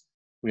choices.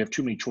 We have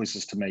too many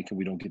choices to make, and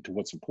we don't get to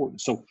what's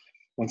important. So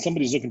when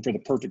somebody's looking for the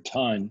perfect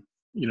time,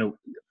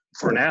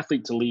 for an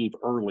athlete to leave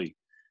early,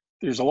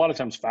 there's a lot of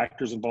times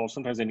factors involved.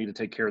 Sometimes they need to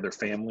take care of their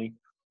family.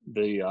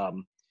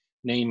 The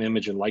name,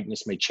 image, and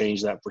likeness may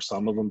change that for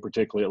some of them,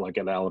 particularly like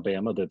at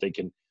Alabama, that they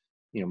can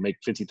make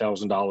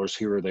 $50,000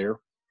 here or there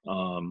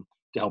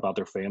to help out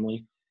their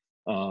family.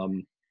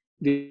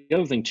 The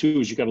other thing too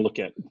is you got to look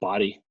at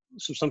body.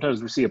 So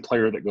sometimes we see a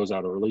player that goes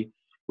out early,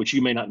 which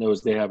you may not know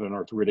is they have an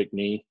arthritic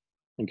knee.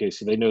 Okay,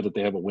 so they know that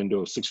they have a window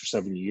of 6 or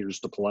 7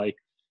 years to play.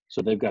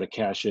 So they've got to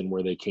cash in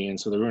where they can.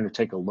 So they're going to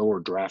take a lower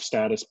draft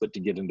status, but to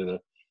get into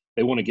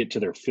they want to get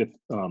to their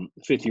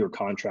fifth year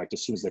contract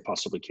as soon as they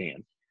possibly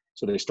can.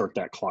 So they start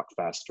that clock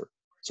faster.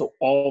 So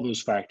all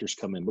those factors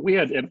come in. But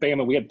at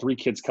Bama, we had 3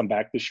 kids come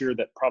back this year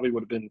that probably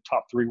would have been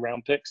top 3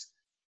 round picks,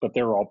 but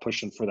they were all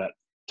pushing for that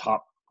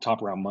top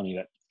round money,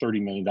 that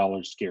 $30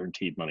 million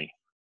guaranteed money.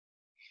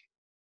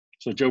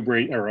 So Joe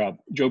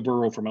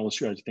Burrow from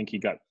LSU, I think he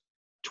got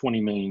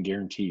 $20 million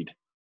guaranteed.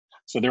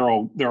 So they're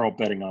all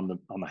betting on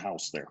the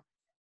house there.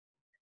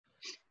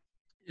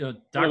 Dr.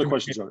 What other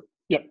questions are?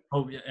 Yep.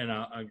 Oh, yeah, and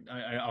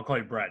I'll call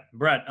you Brett.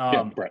 Brett,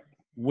 Yeah, Brett.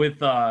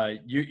 with I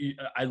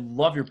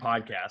love your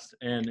podcast,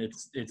 and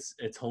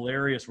it's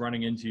hilarious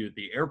running into you at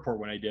the airport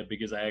when I did,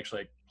 because I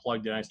actually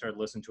plugged in. I started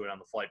listening to it on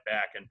the flight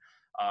back,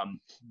 and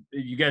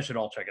you guys should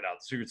all check it out.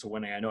 The Secrets of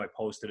Winning. I know I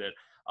posted it.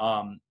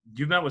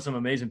 You've met with some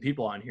amazing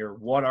people on here.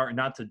 What are,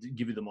 not to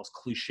give you the most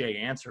cliche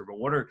answer, but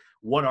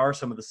what are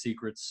some of the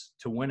secrets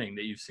to winning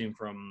that you've seen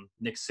from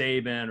Nick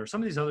Saban or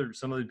some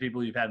of the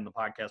people you've had in the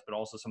podcast, but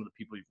also some of the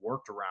people you've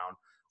worked around?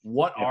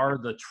 What are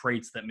the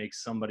traits that make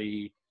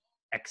somebody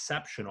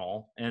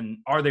exceptional, and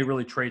are they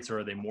really traits, or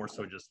are they more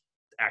so just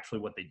actually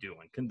what they do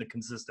and the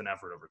consistent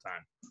effort over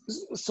time?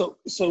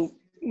 So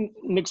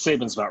Nick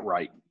Saban's not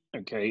right.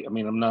 Okay. I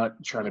mean, I'm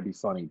not trying to be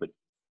funny, but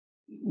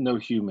no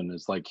human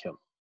is like him.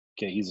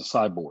 Okay. He's a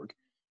cyborg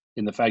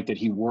in the fact that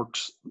he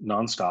works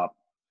nonstop.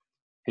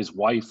 His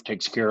wife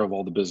takes care of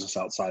all the business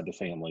outside the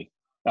family,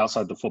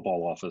 outside the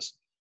football office.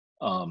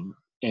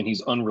 And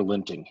he's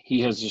unrelenting. He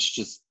has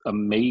just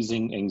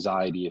amazing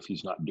anxiety if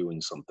he's not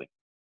doing something.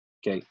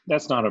 Okay.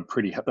 That's not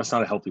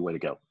a healthy way to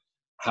go.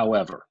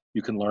 However,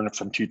 you can learn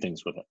from two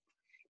things with it.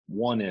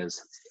 One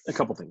is a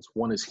couple things.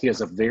 One is he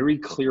has a very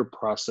clear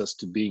process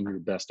to being your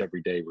best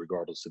every day,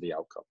 regardless of the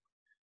outcome.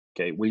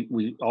 Okay.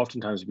 We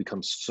oftentimes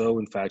become so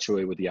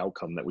infatuated with the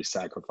outcome that we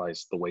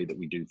sacrifice the way that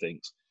we do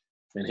things.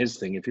 And his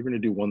thing, if you're going to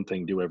do one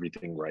thing, do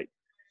everything right.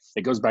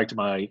 It goes back to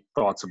my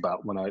thoughts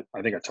about when I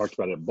think I talked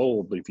about it at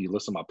Bold, but if you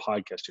listen to my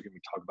podcast, you're going to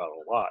be talking about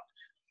it a lot.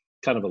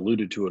 Kind of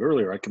alluded to it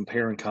earlier. I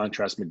compare and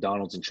contrast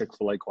McDonald's and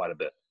Chick-fil-A quite a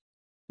bit.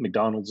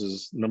 McDonald's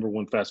is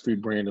 #1 fast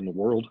food brand in the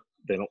world.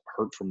 They don't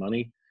hurt for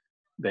money.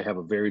 They have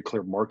a very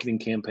clear marketing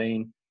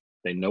campaign.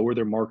 They know where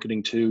they're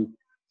marketing to.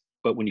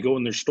 But when you go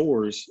in their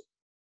stores,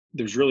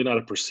 there's really not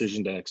a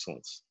precision to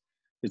excellence.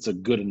 It's a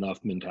good enough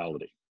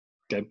mentality.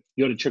 Okay.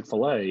 You go to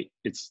Chick-fil-A,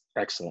 it's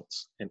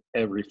excellence in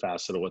every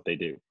facet of what they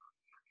do.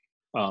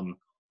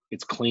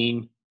 It's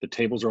clean. The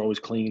tables are always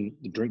clean.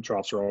 The drink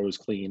troughs are always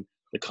clean.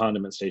 The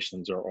condiment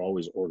stations are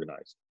always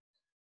organized.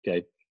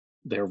 Okay.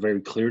 They're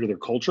very clear to their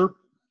culture.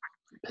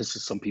 It pisses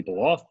some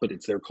people off, but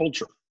it's their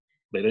culture.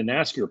 They didn't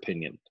ask your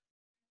opinion.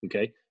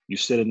 Okay. You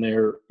sit in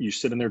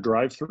their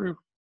drive-through.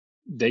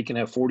 They can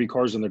have 40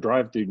 cars in their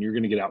drive-through, and you're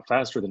going to get out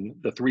faster than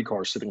the 3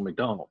 cars sitting at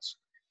McDonald's,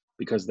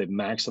 because they've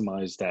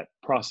maximized that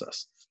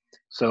process.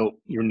 So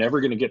you're never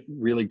going to get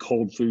really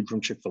cold food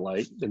from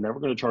Chick-fil-A. They're never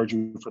going to charge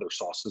you for their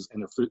sauces,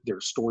 and their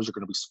stores are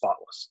going to be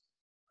spotless.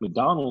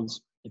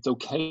 McDonald's, it's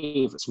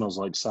okay if it smells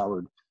like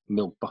soured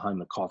milk behind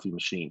the coffee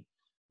machine.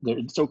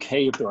 It's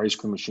okay if their ice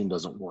cream machine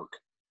doesn't work.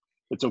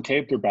 It's okay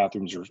if their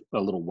bathrooms are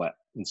a little wet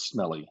and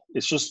smelly.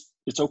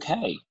 It's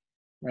okay,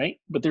 right?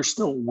 But they're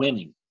still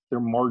winning. Their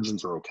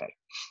margins are okay.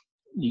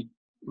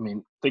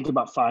 Think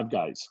about Five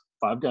Guys.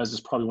 Five Guys is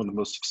probably one of the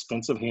most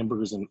expensive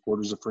hamburgers and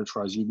orders of French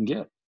fries you can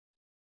get.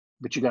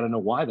 But you got to know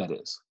why that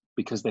is,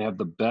 because they have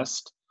the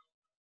best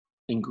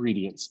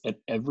ingredients at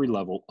every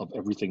level of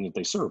everything that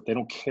they serve. They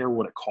don't care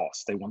what it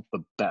costs. They want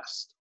the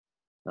best.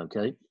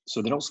 Okay.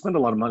 So they don't spend a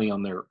lot of money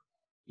on their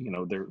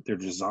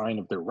design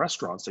of their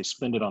restaurants. They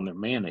spend it on their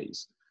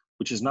mayonnaise,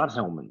 which is not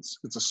Hellmann's.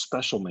 It's a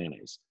special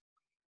mayonnaise.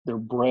 Their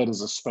bread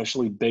is a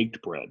specially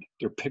baked bread.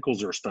 Their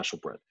pickles are a special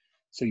bread.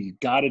 So you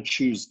got to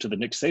choose, to the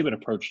Nick Saban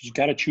approach, you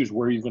got to choose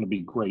where you're going to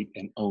be great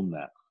and own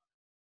that.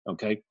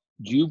 Okay.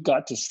 You've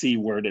got to see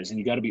where it is, and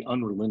you got to be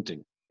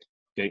unrelenting.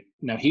 Okay.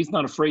 Now, he's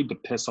not afraid to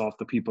piss off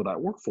the people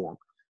that work for him,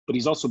 but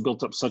he's also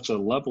built up such a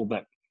level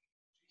that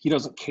he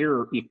doesn't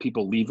care if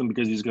people leave him,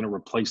 because he's going to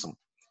replace them.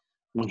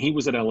 When he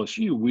was at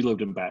LSU, we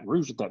lived in Baton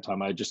Rouge at that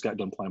time. I had just got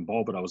done playing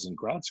ball, but I was in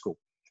grad school.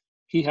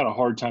 He had a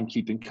hard time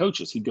keeping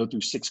coaches. He'd go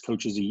through 6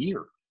 coaches a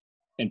year,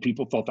 and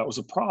people thought that was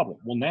a problem.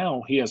 Well,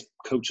 now he has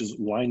coaches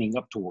lining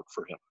up to work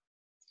for him.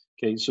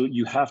 Okay. So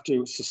you have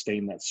to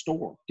sustain that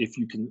storm if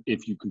you can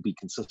be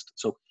consistent.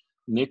 So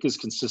Nick is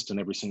consistent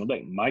every single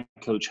day. My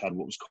coach had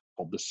what was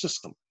called the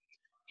system.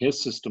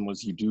 His system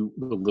was, you do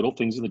the little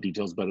things in the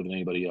details better than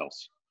anybody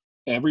else.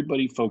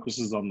 Everybody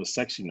focuses on the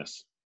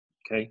sexiness.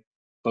 Okay.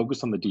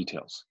 Focus on the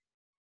details.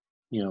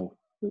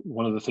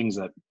 One of the things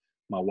that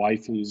my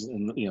wife, who's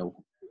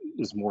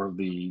is more of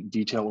the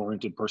detail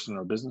oriented person in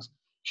our business,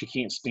 she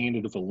can't stand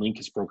it if a link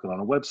is broken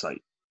on a website.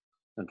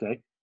 Okay.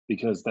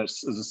 Because that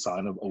is a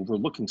sign of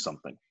overlooking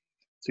something.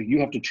 So you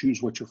have to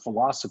choose what your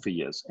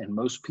philosophy is. And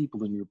most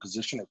people in your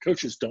position of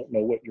coaches don't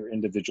know what your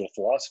individual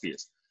philosophy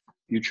is.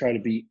 You try to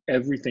be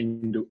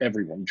everything to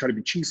everyone. You try to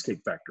be Cheesecake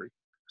Factory.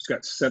 It's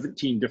got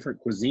 17 different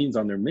cuisines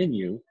on their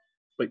menu,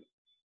 but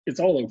it's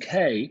all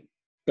okay.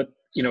 But,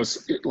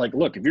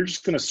 look, if you're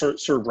just going to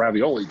serve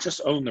ravioli,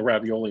 just own the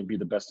ravioli and be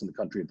the best in the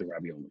country at the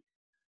ravioli.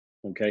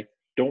 Okay.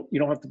 You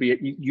don't have to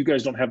be, you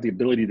guys don't have the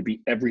ability to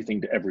be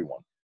everything to everyone.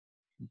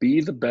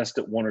 Be the best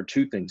at 1 or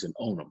 2 things and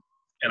own them.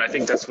 And I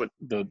think that's what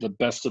the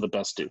best of the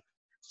best do.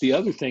 The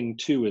other thing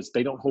too is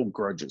they don't hold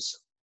grudges.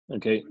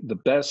 Okay. The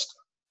best,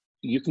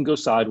 you can go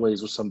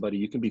sideways with somebody,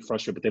 you can be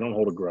frustrated, but they don't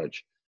hold a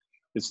grudge.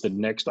 It's the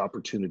next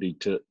opportunity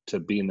to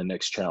be in the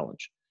next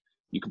challenge.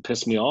 You can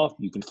piss me off.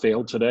 You can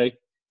fail today.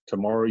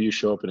 Tomorrow you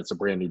show up and it's a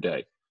brand new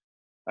day.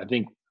 I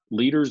think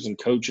Leaders and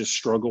coaches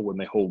struggle when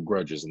they hold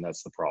grudges, and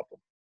that's the problem.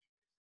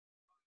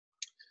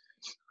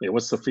 Yeah,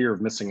 what's the fear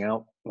of missing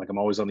out? Like, I'm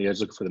always on the edge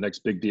looking for the next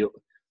big deal.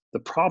 The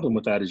problem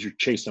with that is you're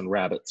chasing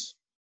rabbits.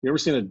 You ever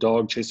seen a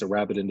dog chase a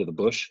rabbit into the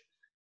bush?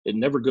 It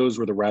never goes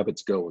where the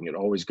rabbit's going. It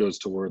always goes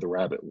to where the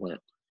rabbit went.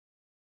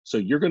 So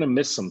you're going to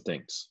miss some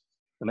things,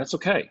 and that's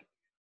okay,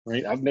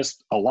 right? I've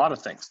missed a lot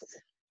of things.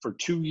 For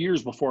 2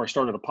 years before I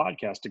started a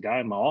podcast, a guy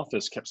in my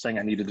office kept saying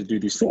I needed to do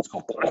these things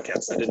called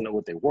podcasts. I didn't know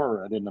what they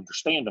were. I didn't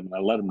understand them, and I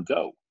let them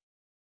go.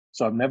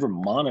 So I've never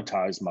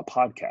monetized my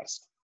podcast.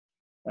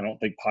 I don't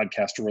think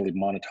podcasts are really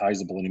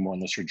monetizable anymore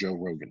unless you're Joe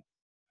Rogan.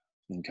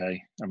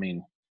 Okay. I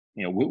mean,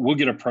 you know, we'll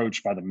get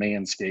approached by the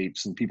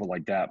Manscapes and people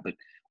like that, but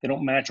they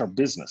don't match our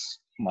business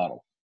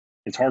model.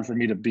 It's hard for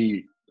me to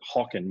be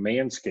hawking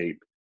Manscaped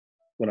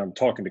when I'm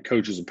talking to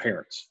coaches and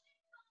parents.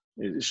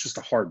 It's just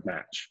a hard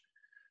match.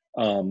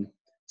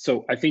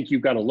 So I think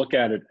you've got to look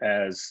at it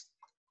as,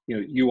 you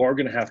know, you are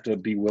going to have to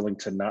be willing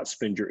to not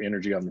spend your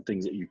energy on the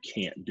things that you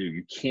can't do.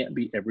 You can't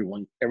be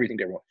everything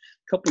to everyone.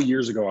 A couple of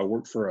years ago, I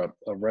worked for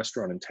a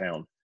restaurant in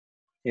town.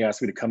 He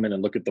asked me to come in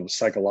and look at the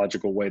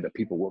psychological way that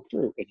people work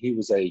through. And he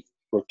was a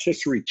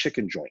rotisserie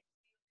chicken joint.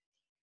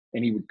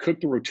 And he would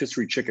cook the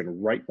rotisserie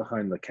chicken right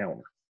behind the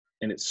counter.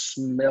 And it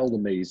smelled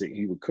amazing.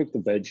 He would cook the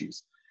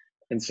veggies.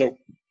 And so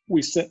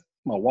we sent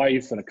my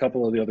wife and a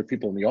couple of the other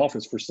people in the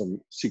office for some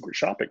secret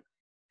shopping.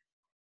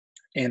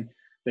 And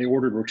they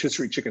ordered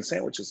rotisserie chicken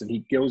sandwiches. And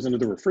he goes into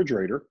the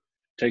refrigerator,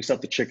 takes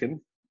out the chicken,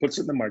 puts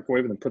it in the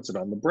microwave, and then puts it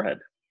on the bread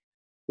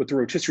with the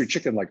rotisserie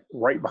chicken like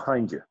right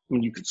behind you. I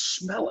mean, you could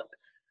smell it.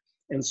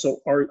 And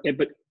so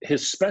but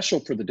his special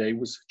for the day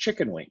was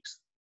chicken wings.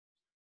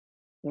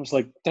 I was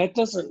like, that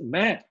doesn't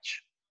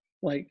match.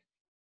 Like,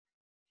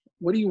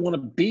 what do you want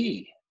to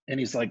be? And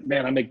he's like,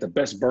 man, I make the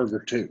best burger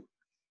too.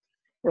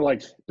 We're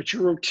like, but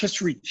you're a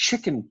rotisserie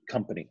chicken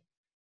company.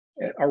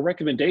 Our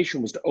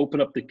recommendation was to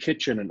open up the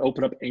kitchen and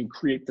open up and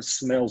create the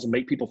smells and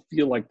make people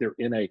feel like they're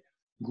in a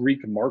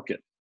Greek market,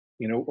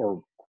 you know,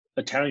 or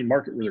Italian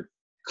market where they're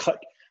cut.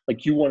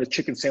 Like, you want a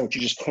chicken sandwich,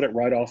 you just cut it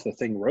right off the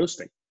thing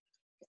roasting.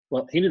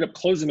 Well, he ended up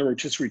closing the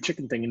rotisserie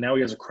chicken thing, and now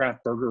he has a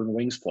craft burger and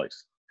wings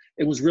place.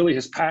 It was really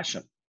his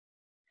passion.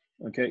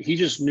 Okay, he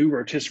just knew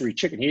rotisserie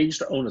chicken. He used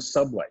to own a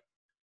Subway.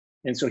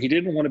 And so he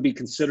didn't want to be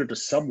considered a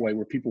Subway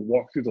where people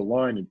walked through the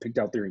line and picked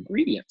out their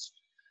ingredients.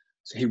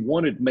 So he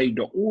wanted made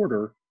to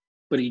order,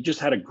 but he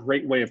just had a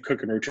great way of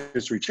cooking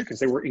rotisserie chickens.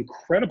 They were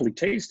incredibly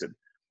tasting.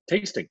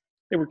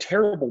 They were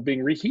terrible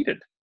being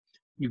reheated.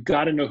 You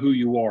got to know who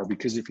you are,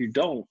 because if you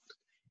don't,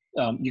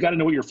 you got to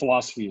know what your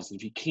philosophy is.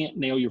 If you can't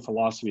nail your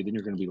philosophy, then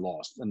you're going to be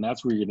lost. And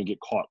that's where you're going to get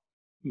caught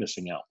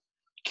missing out.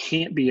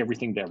 Can't be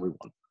everything to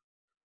everyone.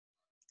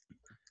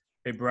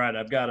 Hey, Brad,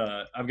 I've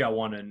got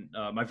one. And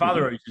my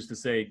father always used to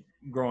say,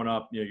 growing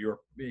up, you know,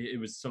 it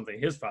was something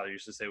his father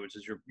used to say, which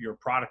is you're a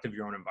product of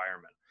your own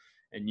environment.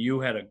 And you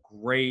had a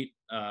great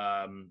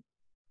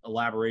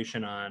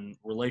elaboration on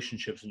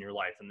relationships in your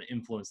life and the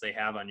influence they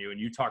have on you. And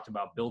you talked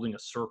about building a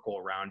circle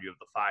around you of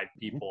the 5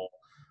 people,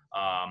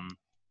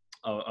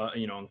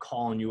 you know, and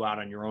calling you out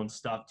on your own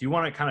stuff. Do you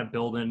want to kind of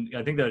build in?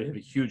 I think that would have a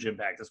huge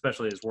impact,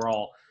 especially as we're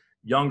all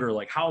younger.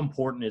 Like, how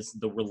important is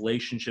the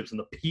relationships and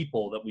the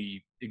people that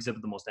we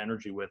exhibit the most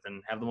energy with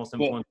and have the most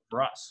influence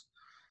for us?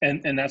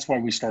 And that's why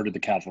we started the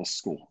Catalyst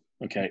School.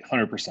 Okay,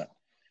 100%.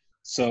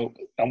 So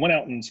I went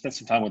out and spent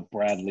some time with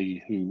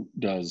Bradley, who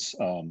does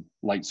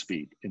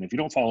Lightspeed. And if you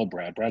don't follow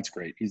Brad's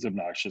great. He's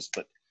obnoxious,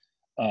 but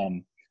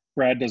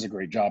Brad does a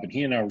great job. And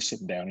he and I were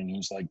sitting down, and he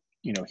was like,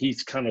 you know,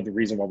 he's kind of the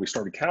reason why we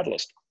started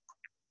Catalyst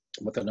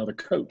with another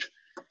coach.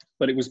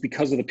 But it was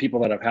because of the people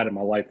that I've had in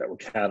my life that were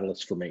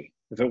catalysts for me.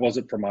 If it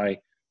wasn't for my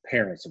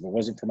parents, if it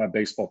wasn't for my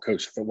baseball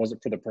coach, if it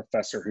wasn't for the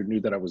professor who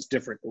knew that I was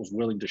different, that was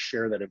willing to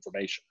share that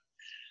information.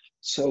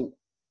 So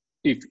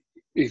if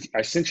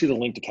I sent you the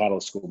link to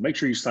Catalyst School, make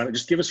sure you sign it.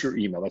 Just give us your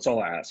email. That's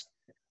all I ask.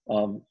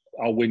 I'll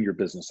win your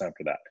business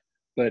after that.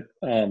 But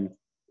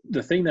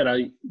the thing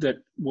that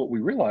what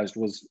we realized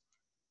was,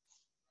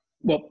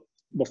 well,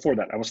 before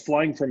that, I was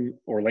flying from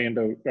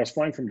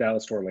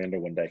Dallas to Orlando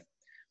one day.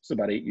 It was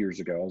about 8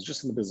 years ago. I was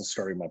just in the business,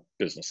 starting my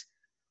business.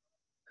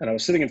 And I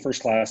was sitting in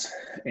first class,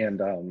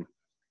 and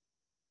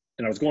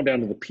I was going down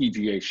to the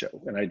PGA show,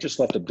 and I just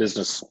left a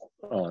business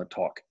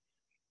talk.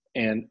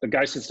 And a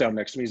guy sits down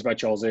next to me. He's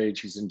about y'all's age.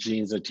 He's in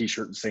jeans, a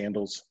t-shirt, and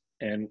sandals.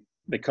 And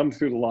they come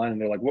through the line,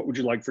 and they're like, "What would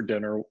you like for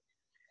dinner?" And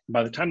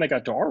by the time they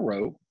got to our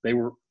row,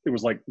 it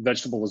was like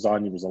vegetable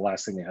lasagna was the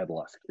last thing they had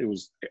left. It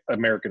was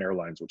American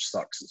Airlines, which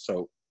sucks.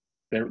 So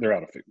they're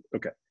out of food.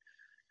 Okay.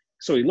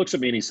 So he looks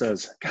at me and he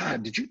says,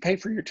 "God, did you pay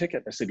for your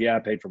ticket?" I said, "Yeah, I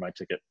paid for my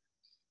ticket."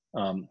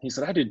 He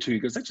said, "I did too." He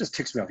goes, "That just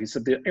ticks me off." He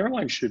said, "The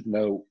airline should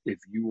know if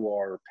you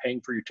are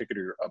paying for your ticket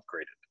or you're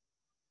upgraded."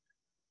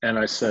 And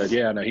I said,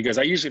 "Yeah, no." He goes,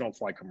 "I usually don't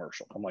fly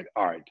commercial." I'm like,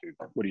 "All right, dude,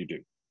 what do you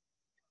do?"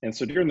 And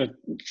so during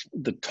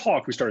the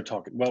talk, we started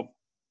talking. Well,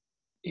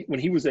 when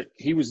he was at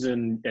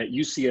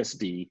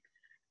UCSD,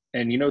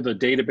 and you know the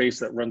database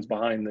that runs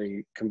behind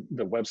the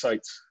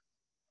websites,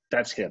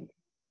 that's him.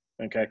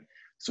 Okay,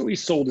 so he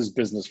sold his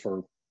business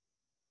for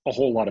a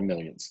whole lot of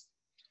millions.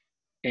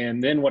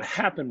 And then what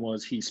happened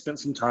was he spent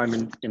some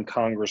time in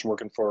Congress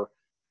working for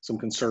some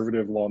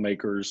conservative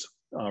lawmakers,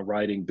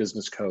 writing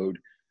business code.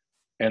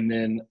 And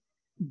then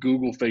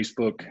Google,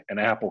 Facebook, and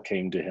Apple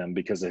came to him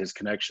because of his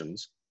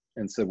connections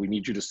and said, we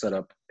need you to set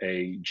up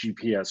a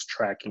GPS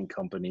tracking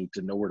company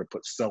to know where to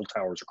put cell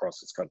towers across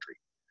this country.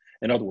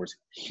 In other words,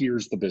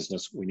 here's the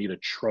business. We need a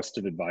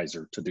trusted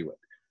advisor to do it.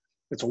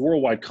 It's a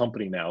worldwide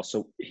company now.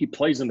 So he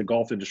plays in the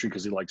golf industry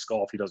because he likes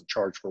golf. He doesn't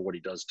charge for what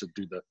he does to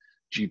do the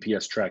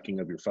GPS tracking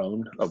of your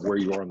phone of where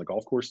you are on the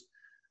golf course.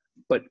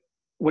 But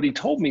what he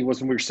told me was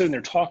when we were sitting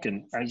there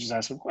talking, I just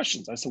asked him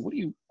questions. I said, who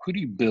do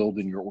you build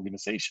in your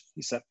organization?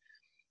 He said,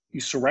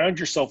 you surround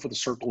yourself with a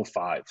circle of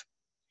five.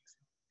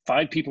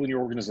 5 people in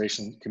your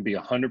organization can be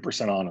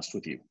 100% honest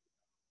with you.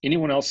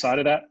 Anyone outside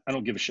of that, I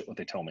don't give a shit what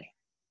they tell me.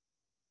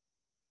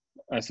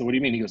 I said, what do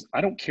you mean? He goes, I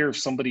don't care if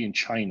somebody in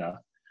China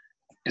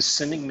is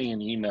sending me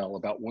an email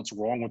about what's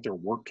wrong with their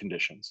work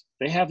conditions.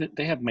 They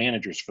have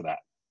managers for that.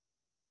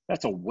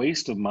 That's a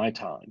waste of my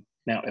time.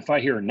 Now, if I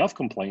hear enough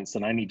complaints,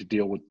 then I need to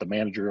deal with the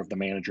manager of the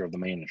manager of the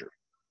manager.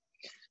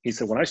 He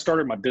said, when I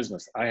started my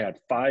business, I had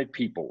 5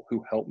 people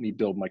who helped me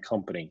build my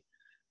company.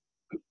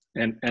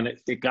 And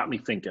it got me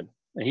thinking.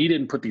 And he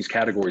didn't put these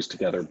categories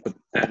together, but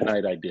that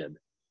night I did.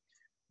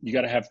 You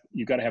got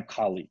to have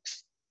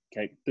colleagues.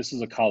 Okay. This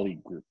is a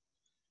colleague group.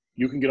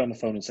 You can get on the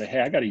phone and say,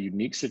 hey, I got a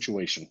unique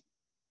situation.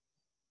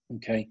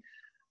 Okay.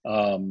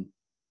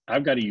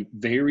 I've got a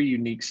very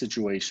unique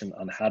situation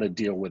on how to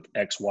deal with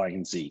X, Y,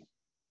 and Z.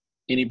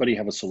 Anybody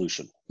have a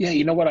solution? Yeah,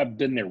 you know what? I've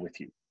been there with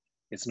you.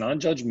 It's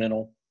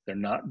non-judgmental. They're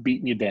not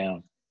beating you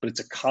down, but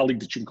it's a colleague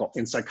that you can call.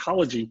 In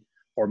psychology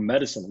or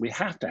medicine, we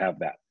have to have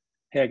that.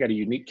 Hey, I got a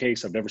unique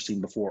case I've never seen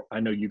before.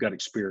 I know you got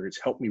experience.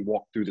 Help me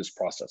walk through this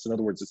process. In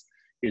other words,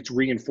 it's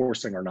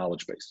reinforcing our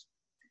knowledge base.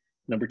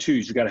 Number 2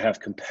 is you got to have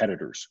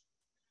competitors.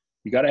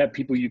 You got to have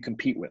people you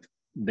compete with.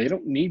 They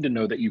don't need to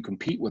know that you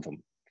compete with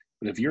them.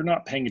 But if you're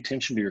not paying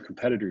attention to your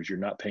competitors, you're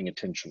not paying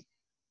attention.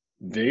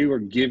 They are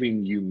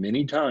giving you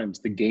many times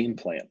the game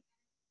plan.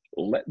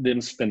 Let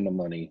them spend the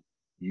money,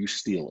 you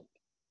steal it.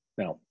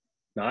 Now,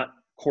 not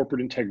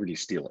corporate integrity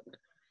steal it.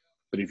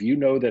 But if you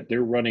know that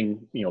they're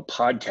running,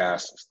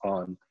 podcasts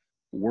on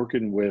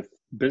working with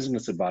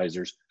business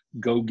advisors,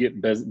 go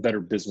get better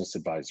business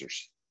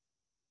advisors.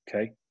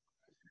 Okay.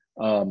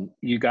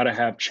 You got to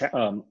have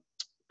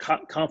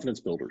confidence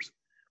builders.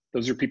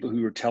 Those are people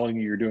who are telling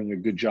you you're doing a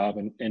good job.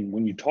 And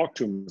when you talk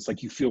to them, it's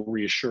like you feel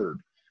reassured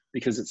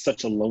because it's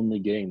such a lonely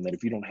game that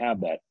if you don't have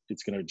that,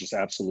 it's going to just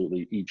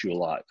absolutely eat you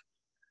alive.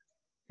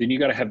 Then you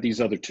got to have these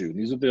other 2.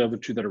 These are the other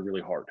 2 that are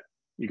really hard.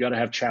 You got to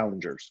have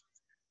challengers,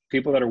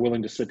 people that are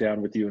willing to sit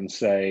down with you and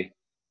say,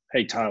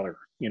 hey, Tyler,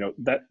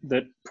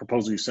 that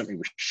proposal you sent me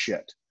was shit.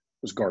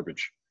 It was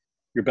garbage.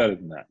 You're better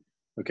than that.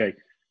 Okay.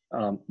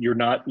 You're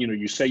not,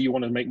 you say you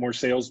want to make more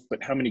sales,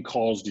 but how many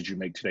calls did you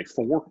make today?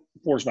 4?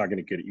 4 is not going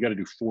to get it. You got to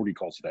do 40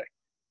 calls a day.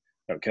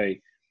 Okay.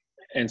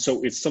 And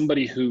so it's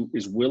somebody who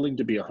is willing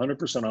to be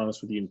 100%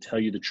 honest with you and tell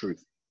you the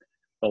truth.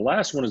 The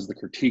last one is the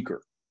critiquer.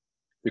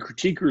 The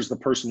critiquer is the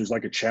person who's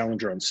like a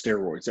challenger on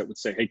steroids that would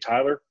say, hey,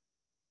 Tyler,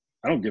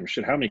 I don't give a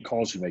shit how many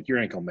calls you make. You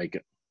ain't going to make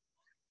it.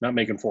 Not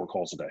making 4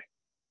 calls a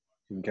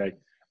day. Okay.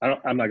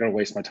 I'm not going to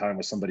waste my time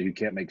with somebody who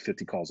can't make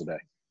 50 calls a day.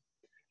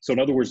 So in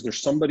other words,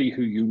 there's somebody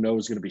who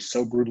is going to be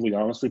so brutally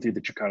honest with you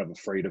that you're kind of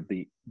afraid of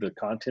the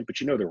content, but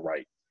they're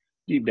right.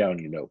 Deep down,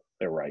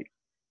 they're right.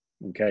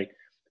 Okay.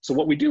 So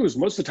what we do is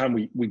most of the time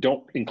we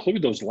don't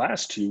include those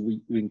last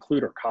 2. We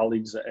include our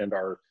colleagues and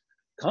our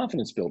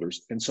confidence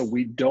builders. And so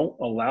we don't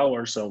allow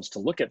ourselves to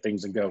look at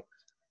things and go,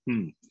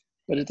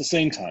 But at the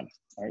same time,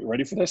 all right,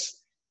 ready for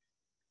this?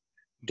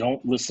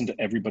 Don't listen to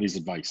everybody's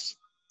advice.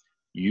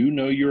 You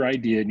know your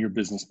idea and your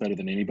business better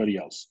than anybody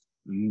else.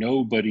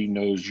 Nobody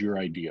knows your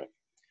idea.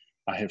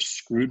 I have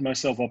screwed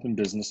myself up in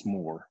business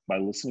more by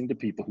listening to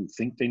people who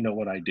think they know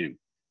what I do.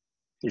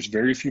 There's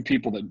very few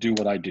people that do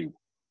what I do.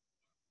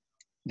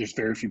 There's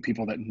very few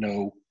people that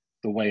know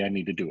the way I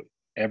need to do it.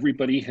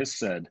 Everybody has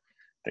said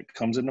that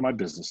comes into my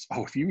business,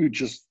 oh, if you would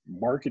just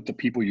market to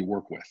people you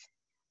work with.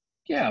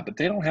 Yeah, but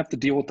they don't have to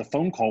deal with the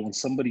phone call when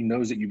somebody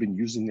knows that you've been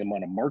using them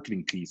on a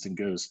marketing piece and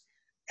goes,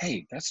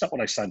 hey, that's not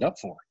what I signed up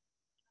for.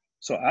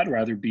 So I'd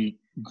rather be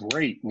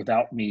great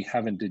without me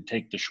having to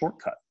take the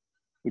shortcut,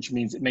 which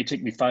means it may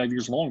take me 5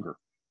 years longer,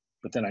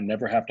 but then I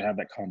never have to have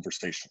that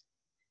conversation.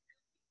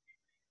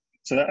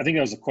 So I think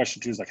that was a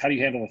question too, is like, how do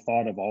you handle the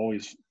thought of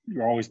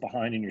you're always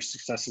behind and your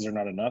successes are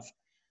not enough?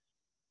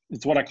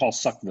 It's what I call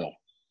Suckville.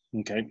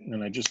 Okay.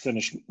 And I just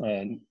finished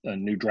a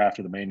new draft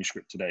of the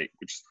manuscript today,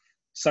 which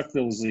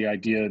Suckville is the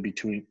idea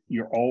between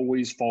you're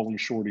always falling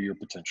short of your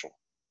potential.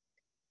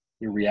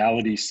 Your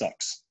reality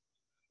sucks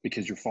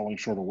because you're falling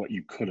short of what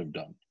you could have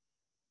done.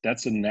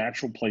 That's a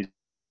natural place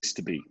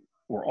to be.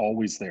 We're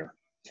always there,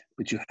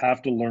 but you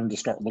have to learn to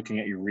start looking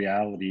at your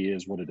reality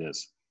as what it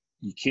is.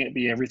 You can't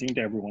be everything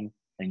to everyone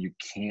and you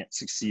can't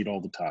succeed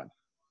all the time.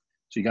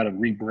 So you got to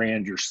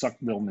rebrand your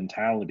Suckville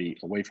mentality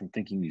away from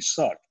thinking you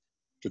suck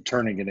to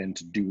turning it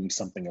into doing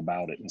something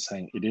about it and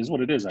saying, it is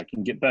what it is. I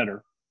can get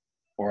better,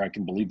 or I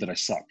can believe that I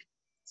suck.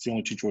 It's the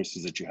only 2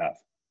 choices that you have.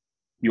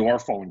 you are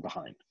falling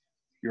behind.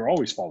 You're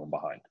always falling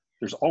behind.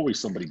 There's always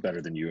somebody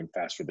better than you and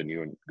faster than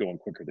you and going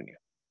quicker than you.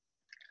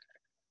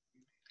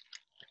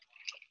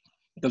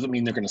 It doesn't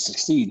mean they're going to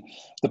succeed.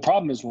 The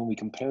problem is when we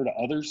compare to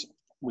others,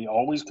 we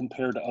always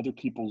compare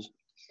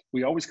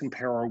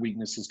our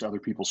weaknesses to other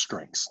people's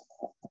strengths.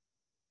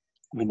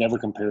 We never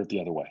compare it the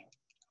other way.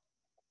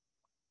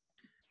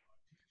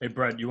 Hey,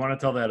 Brett, you want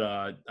to tell that?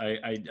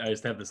 I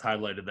just have this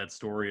highlighted, that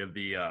story of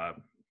the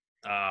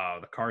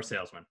car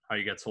salesman, how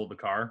you got sold the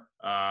car.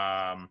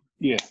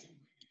 Yeah.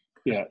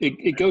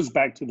 It goes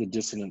back to the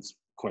dissonance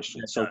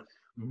question. So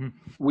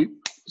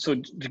so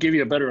to give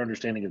you a better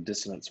understanding of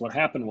dissonance, what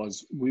happened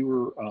was we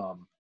were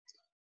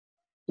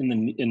in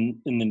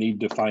the need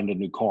to find a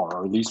new car.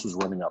 Our lease was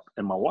running up,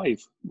 and my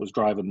wife was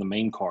driving the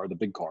main car, the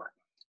big car.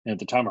 And at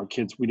the time, our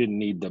kids, we didn't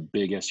need the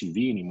big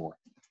SUV anymore.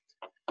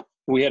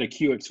 We had a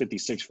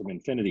QX56 from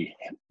Infiniti,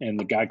 and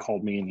the guy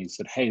called me and he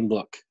said, "Hey,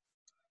 look,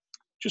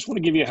 just want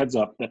to give you a heads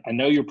up that I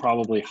know you're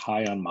probably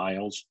high on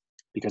miles,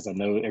 because I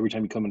know every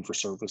time you come in for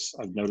service,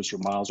 I've noticed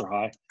your miles are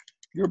high.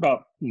 You're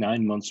about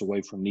 9 months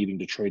away from needing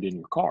to trade in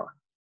your car.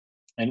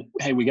 And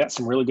hey, we got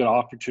some really good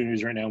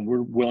opportunities right now, and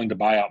we're willing to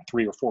buy out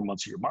 3 or 4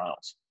 months of your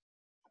miles."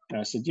 And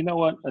I said, "You know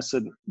what?" I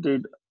said,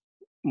 "Dude,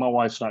 my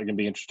wife's not going to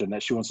be interested in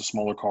that. She wants a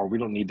smaller car. We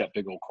don't need that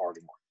big old car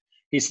anymore."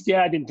 He said,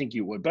 "Yeah, I didn't think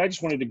you would, but I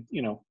just wanted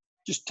to,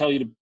 just tell you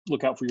to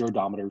look out for your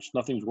odometers.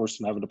 Nothing's worse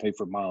than having to pay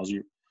for miles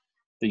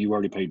that you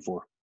already paid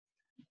for."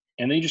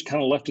 And then he just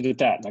kind of left it at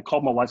that. And I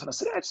called my wife and I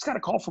said, "I just got a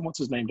call from what's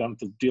his name down at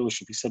the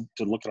dealership. He said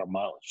to look at our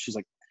mileage." She's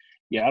like,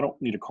 "Yeah, I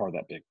don't need a car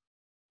that big.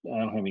 I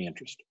don't have any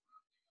interest."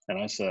 And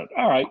I said,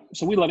 "All right."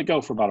 So we let it go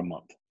for about a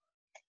month.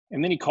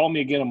 And then he called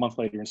me again a month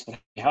later and said,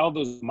 "How are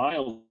those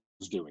miles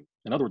doing?"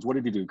 In other words, what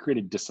did he do? He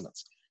created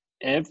dissonance.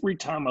 Every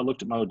time I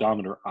looked at my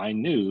odometer, I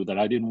knew that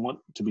I didn't want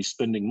to be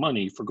spending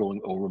money for going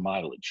over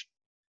mileage.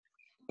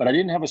 But I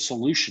didn't have a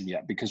solution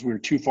yet because we were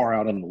too far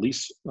out on the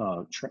lease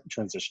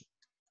transition.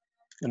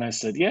 And I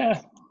said,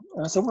 "Yeah."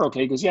 And I said, "We're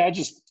okay." He goes, "Yeah, I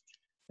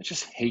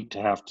just hate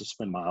to have to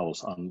spend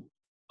miles on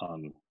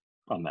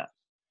that."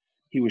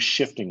 He was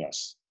shifting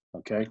us,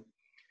 okay?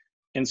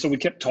 And so we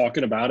kept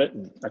talking about it,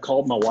 and I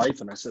called my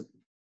wife and I said,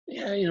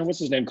 "Yeah, what's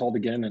his name called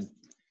again?" And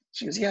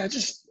she goes, "Yeah,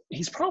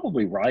 he's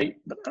probably right,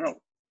 but I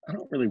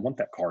don't really want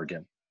that car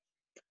again."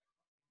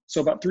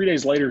 So about 3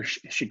 days later,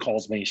 she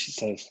calls me. She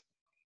says,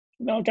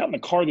 "I got in the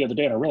car the other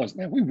day and I realized,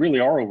 man, we really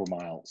are over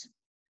miles.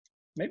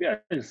 Maybe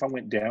if I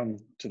went down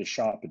to the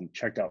shop and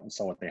checked out and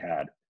saw what they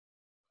had."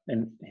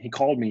 And he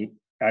called me.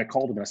 I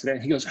called him and I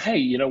said, he goes, "Hey,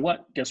 you know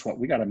what? Guess what?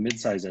 We got a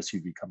midsize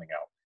SUV coming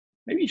out.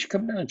 Maybe you should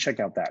come down and check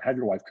out that. Have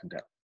your wife come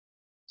down."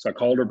 So I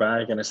called her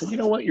back and I said, "You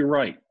know what? You're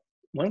right.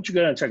 Why don't you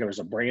go down and check out? There's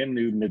a brand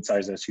new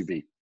midsize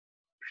SUV."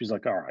 She's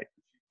like, "All right."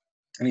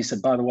 And he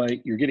said, "By the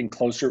way, you're getting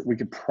closer. We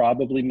could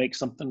probably make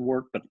something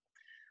work, but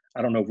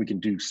I don't know if we can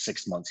do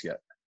 6 months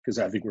yet, because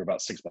I think we're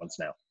about 6 months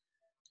now."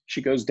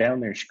 She goes down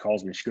there and she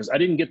calls me. She goes, "I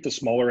didn't get the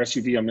smaller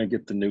SUV. I'm going to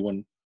get the new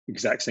one.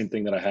 Exact same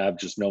thing that I have,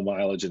 just no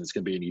mileage, and it's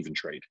going to be an even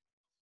trade."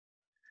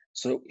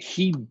 So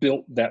he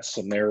built that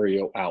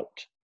scenario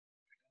out.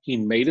 He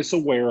made us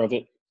aware of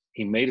it.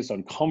 He made us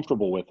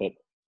uncomfortable with it.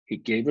 He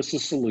gave us a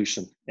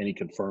solution, and he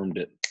confirmed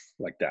it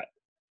like that.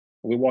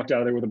 We walked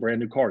out of there with a brand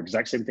new car,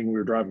 exact same thing we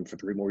were driving for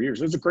 3 more years.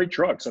 It was a great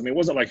truck. So, I mean, it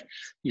wasn't like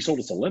he sold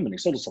us a lemon. He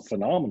sold us a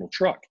phenomenal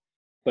truck.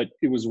 But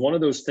it was one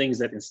of those things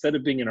that instead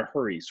of being in a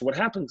hurry, so what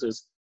happens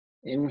is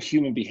in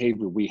human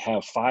behavior, we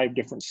have 5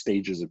 different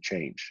stages of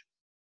change.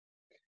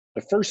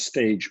 The first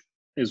stage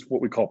is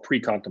what we call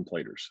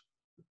pre-contemplators.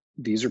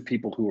 These are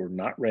people who are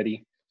not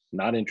ready,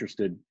 not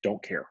interested,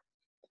 don't care.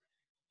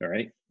 All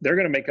right. They're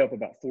going to make up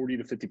about 40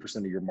 to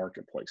 50% of your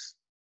marketplace.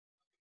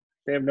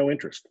 They have no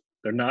interest.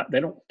 They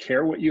don't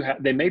care what you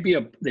have. They may be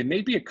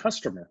a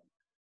customer.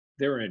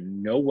 They're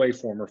in no way,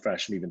 form, or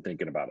fashion even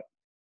thinking about it.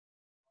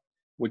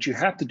 What you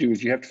have to do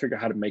is you have to figure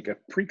out how to make a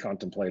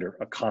pre-contemplator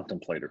a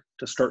contemplator,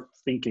 to start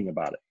thinking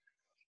about it.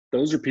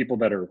 Those are people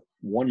that are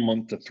 1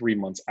 month to 3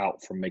 months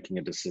out from making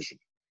a decision.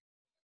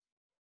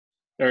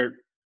 Or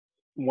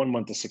 1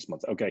 month to 6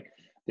 months. Okay.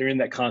 They're in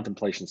that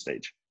contemplation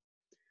stage.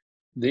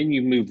 Then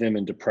you move them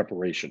into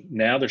preparation.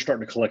 Now they're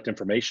starting to collect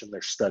information.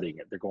 They're studying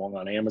it. They're going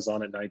on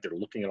Amazon at night. They're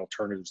looking at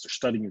alternatives. They're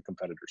studying your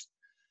competitors.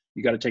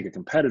 You got to take a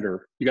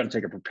competitor. You got to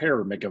take a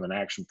preparer, make them an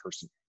action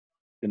person.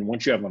 Then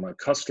once you have them a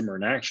customer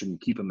in action, you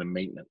keep them in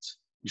maintenance.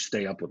 You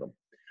stay up with them.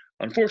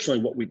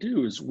 Unfortunately, what we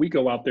do is we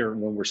go out there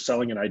and when we're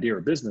selling an idea or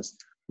business,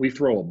 we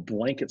throw a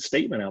blanket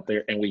statement out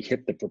there and we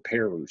hit the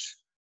preparers.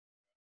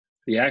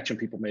 The action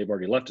people may have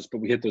already left us,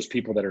 but we hit those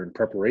people that are in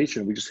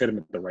preparation. We just hit them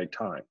at the right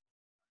time.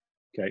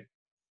 Okay.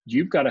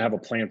 You've got to have a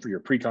plan for your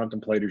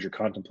pre-contemplators, your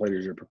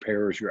contemplators, your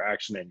preparers, your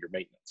action, and your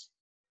maintenance.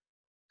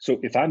 So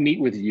if I meet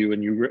with you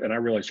and I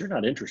realize you're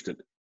not interested,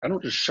 I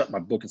don't just shut my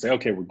book and say,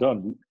 "Okay, we're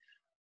done."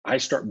 I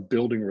start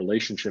building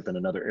relationship in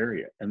another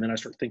area. And then I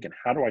start thinking,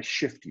 how do I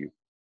shift you?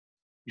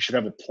 You should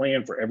have a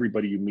plan for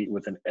everybody you meet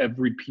with and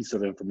every piece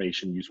of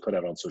information you put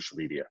out on social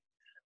media.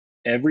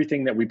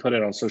 Everything that we put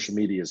out on social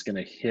media is going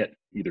to hit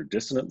either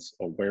dissonance,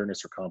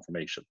 awareness, or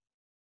confirmation.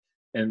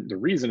 And the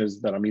reason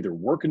is that I'm either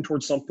working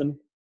towards something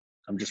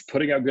I'm just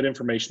putting out good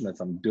information that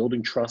I'm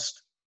building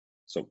trust.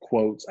 So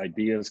quotes,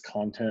 ideas,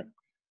 content.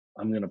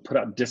 I'm going to put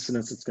out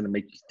dissonance that's going to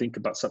make you think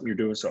about something you're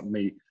doing. So it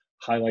may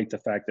highlight the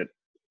fact that,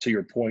 to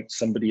your point,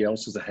 somebody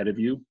else is ahead of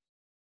you.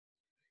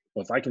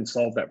 Well, if I can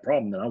solve that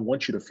problem, then I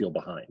want you to feel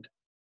behind.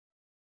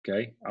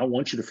 Okay. I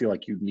want you to feel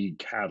like you need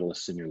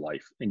catalysts in your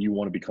life and you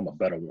want to become a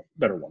better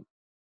one.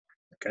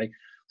 Okay.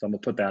 So I'm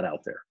going to put that out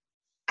there.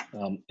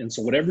 And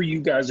so whatever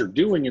you guys are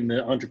doing in the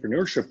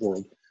entrepreneurship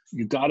world,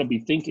 you got to be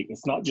thinking,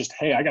 it's not just,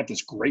 hey, I got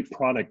this great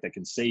product that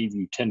can save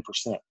you 10%.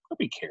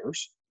 Nobody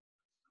cares.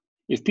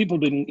 If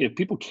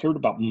people cared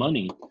about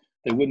money,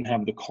 they wouldn't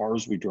have the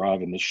cars we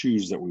drive and the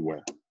shoes that we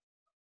wear.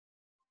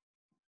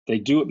 They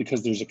do it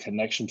because there's a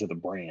connection to the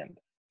brand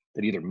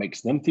that either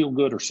makes them feel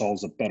good or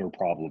solves a better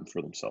problem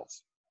for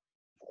themselves.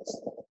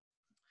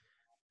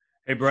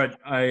 Hey, Brett,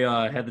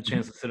 I had the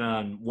chance to sit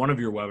on one of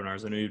your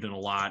webinars. I know you've done a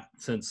lot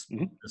since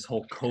this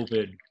whole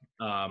COVID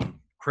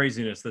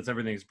craziness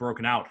everything's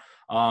broken out.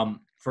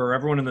 For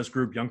everyone in this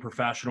group, young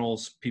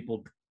professionals,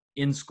 people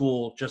in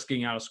school, just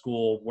getting out of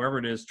school, wherever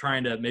it is,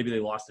 trying to, maybe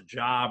they lost a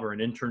job or an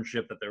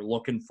internship that they're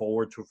looking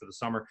forward to for the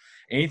summer.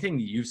 Anything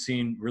that you've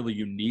seen really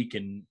unique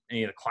in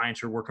any of the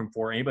clients you're working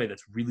for, anybody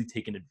that's really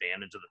taken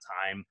advantage of the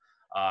time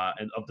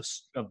and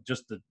of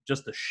just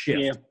the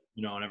shift,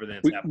 and everything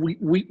that's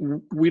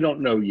happening? We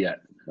don't know yet.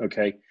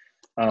 Okay.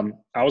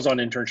 I was on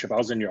internship. I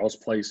was in y'all's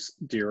place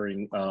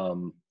during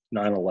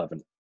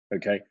 9/11.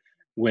 Okay.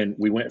 When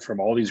we went from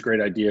all these great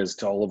ideas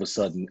to all of a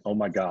sudden, oh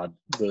my God,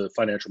 the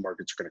financial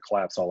markets are going to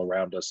collapse all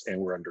around us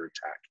and we're under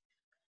attack.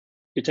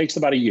 It takes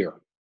about a year.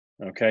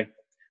 Okay.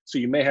 So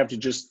you may have to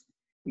just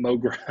mow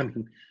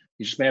ground.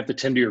 You just may have to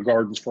tend to your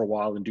gardens for a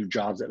while and do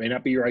jobs that may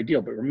not be your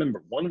ideal. But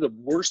remember, one of the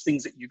worst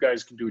things that you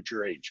guys can do at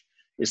your age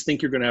is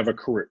think you're going to have a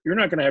career. You're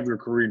not going to have your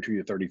career until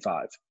you're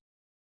 35.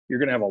 You're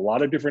going to have a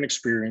lot of different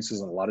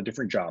experiences and a lot of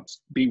different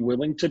jobs. Be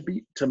willing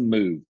to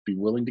move, be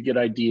willing to get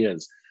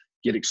ideas,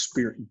 get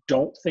experience.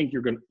 Don't think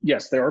you're going to,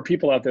 yes, there are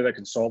people out there that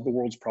can solve the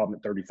world's problem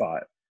at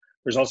 35.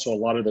 There's also a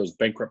lot of those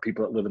bankrupt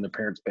people that live in their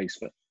parents'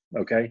 basement.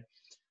 Okay.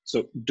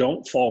 So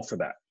don't fall for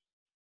that.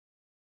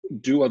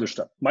 Do other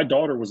stuff. My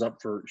daughter was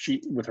up for,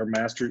 with her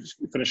master's,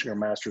 finishing her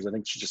master's. I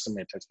think she just sent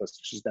me a text message.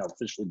 She's now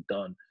officially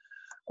done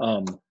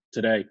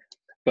today.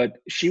 But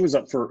she was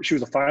a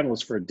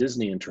finalist for a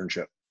Disney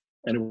internship.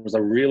 And it was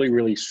a really,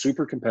 really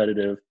super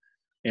competitive.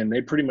 And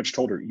they pretty much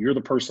told her, you're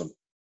the person.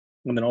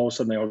 And then all of a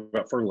sudden they all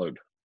got furloughed.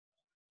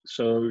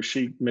 So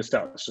she missed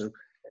out. So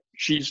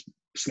she's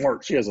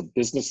smart. She has a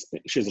business.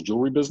 She has a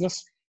jewelry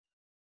business.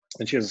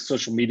 And she has a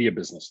social media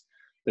business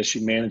that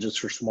she manages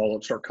for small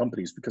upstart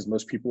companies, because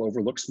most people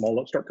overlook small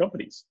upstart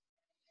companies.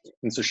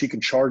 And so she can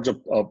charge a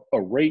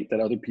rate that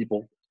other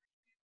people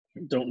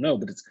don't know,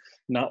 but it's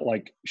not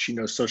like she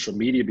knows social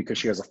media because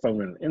she has a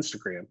phone and an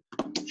Instagram.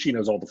 She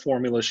knows all the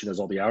formulas. She knows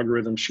all the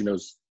algorithms. She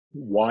knows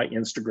why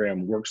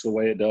Instagram works the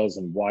way it does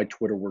and why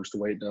Twitter works the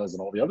way it does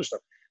and all the other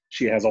stuff.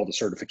 She has all the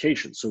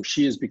certifications. So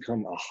she has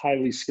become a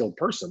highly skilled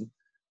person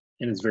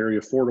and is very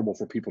affordable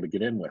for people to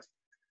get in with.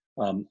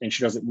 And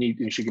she doesn't need,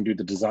 and she can do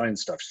the design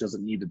stuff. She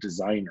doesn't need a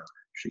designer.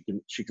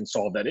 She can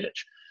solve that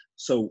itch.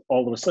 So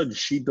all of a sudden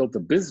she built a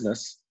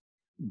business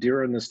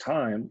during this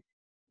time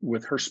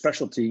with her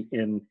specialty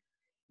in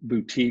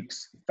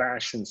boutiques,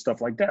 fashion,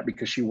 stuff like that,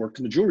 because she worked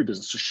in the jewelry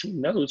business. So she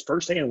knows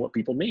firsthand what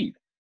people need.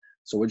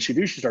 So what she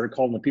do, she started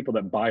calling the people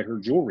that buy her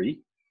jewelry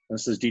and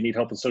says, do you need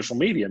help in social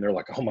media? And they're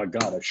like, oh my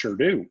God, I sure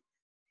do.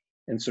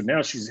 And so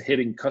now she's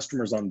hitting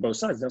customers on both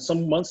sides. Now,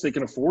 some months they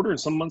can afford her and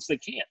some months they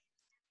can't.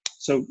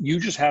 So you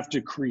just have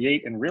to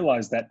create and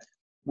realize that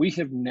we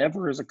have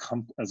never as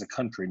a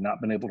country not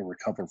been able to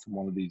recover from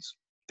one of these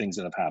things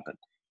that have happened.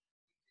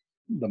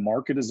 The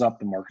market is up.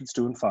 The market's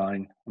doing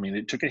fine. I mean,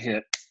 it took a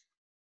hit,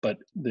 but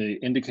the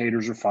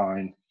indicators are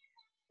fine.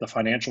 The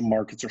financial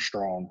markets are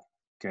strong.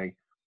 Okay.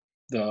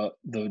 The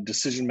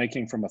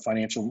decision-making from a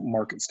financial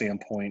market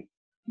standpoint,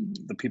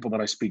 the people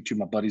that I speak to,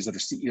 my buddies that are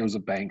CEOs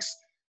of banks,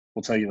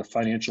 will tell you the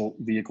financial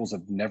vehicles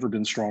have never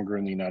been stronger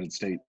in the United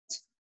States.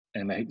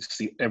 And they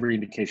see every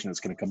indication it's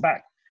going to come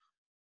back.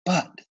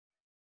 But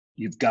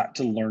you've got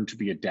to learn to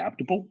be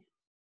adaptable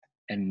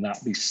and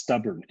not be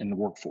stubborn in the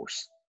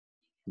workforce.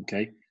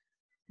 Okay.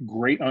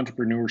 Great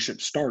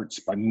entrepreneurship starts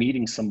by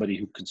meeting somebody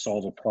who can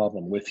solve a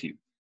problem with you.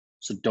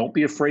 So don't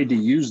be afraid to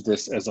use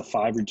this as a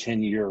 5 or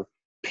 10 year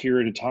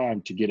period of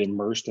time to get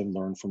immersed and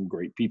learn from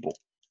great people.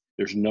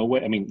 There's no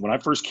way. I mean, when I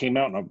first came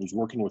out and I was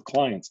working with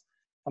clients,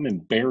 I'm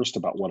embarrassed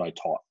about what I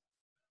taught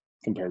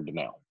compared to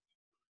now.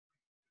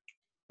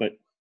 But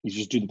you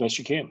just do the best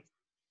you can.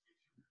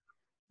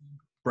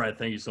 Brett,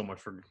 thank you so much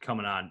for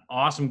coming on.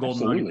 Awesome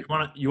golden Absolutely.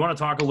 nugget. You want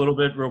to talk a little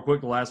bit real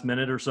quick, the last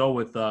minute or so,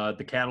 with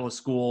the Catalyst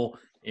School,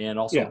 and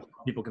also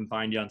people can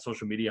find you on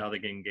social media, how they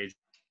can engage?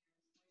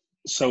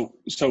 So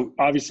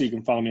obviously you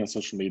can follow me on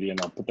social media, and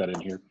I'll put that in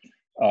here.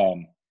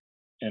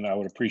 And I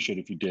would appreciate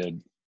if you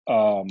did.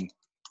 And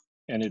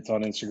it's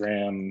on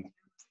Instagram.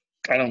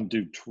 I don't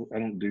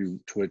do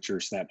Twitch or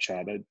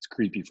Snapchat. It's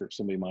creepy for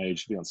somebody my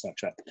age to be on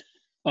Snapchat.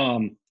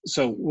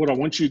 So what I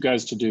want you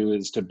guys to do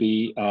is to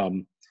be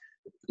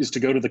is to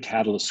go to the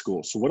Catalyst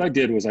School. So what I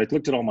did was I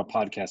looked at all my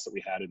podcasts that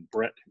we had, and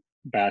Brett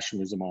Basham,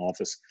 who's in my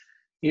office,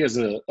 he has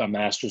a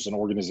master's in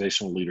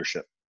organizational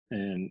leadership,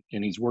 and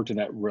he's worked in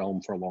that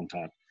realm for a long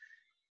time.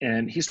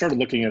 And he started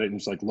looking at it and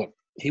was like, look,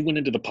 he went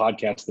into the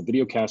podcast, the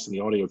video cast and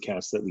the audio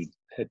cast that we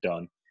had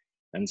done,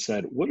 and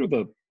said, what are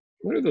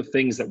the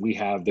things that we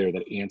have there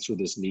that answer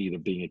this need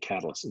of being a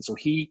catalyst? And so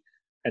he,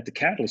 at the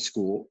Catalyst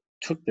School,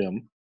 took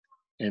them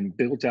and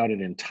built out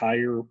an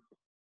entire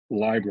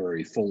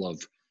library full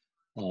of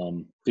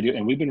video,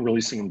 and we've been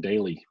releasing them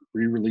daily,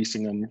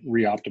 re-releasing them,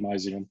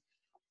 re-optimizing them.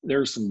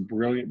 There's some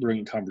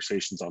brilliant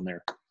conversations on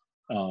there,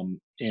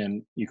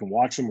 and you can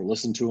watch them or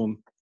listen to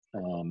them.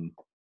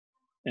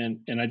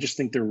 And I just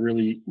think they're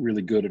really,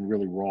 really good and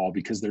really raw,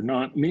 because they're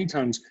not, many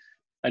times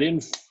I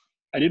didn't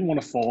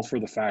want to fall for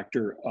the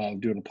factor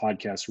of doing a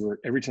podcast where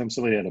every time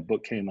somebody had a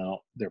book came out,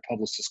 their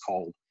publicist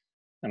called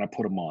and I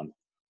put them on.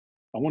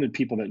 I wanted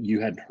people that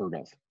you hadn't heard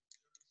of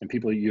and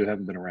people that you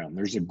haven't been around.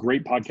 There's a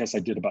great podcast I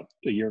did about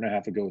a year and a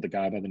half ago with a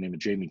guy by the name of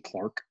Jamie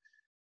Clark,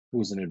 who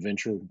was an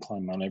adventurer and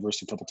climbed Mount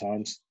Everest a couple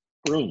times.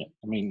 Brilliant.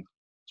 I mean,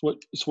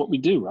 it's what we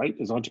do, right?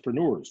 As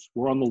entrepreneurs,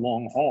 we're on the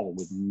long haul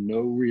with no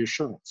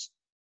reassurance.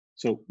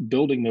 So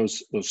building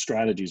those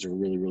strategies are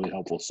really, really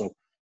helpful. So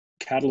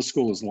Catalyst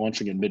School is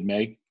launching in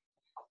mid-May.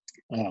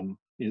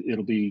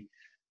 It'll be,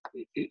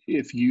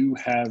 if you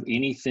have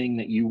anything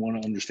that you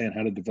want to understand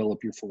how to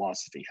develop your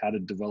philosophy, how to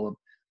develop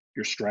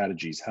your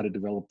strategies, how to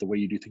develop the way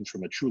you do things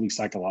from a truly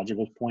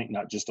psychological point,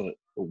 not just a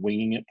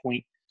winging it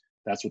point,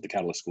 that's what the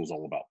Catalyst School is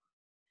all about.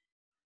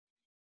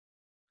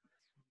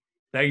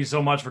 Thank you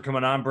so much for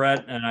coming on,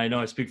 Brett. And I know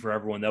I speak for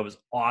everyone. That was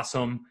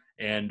awesome.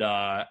 And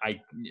I,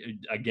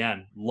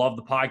 again, love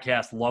the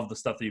podcast, love the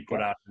stuff that you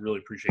put out. Really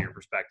appreciate your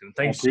perspective.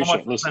 Thank you so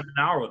much for spending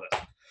an hour with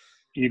us.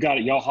 You got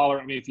it. Y'all holler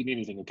at me if you need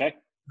anything, okay?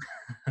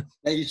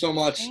 Thank you so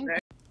much.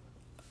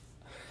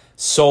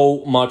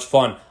 So much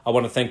fun. I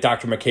want to thank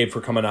Dr. McCabe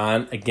for coming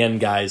on. Again,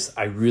 guys,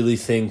 I really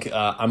think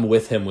I'm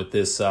with him with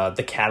this,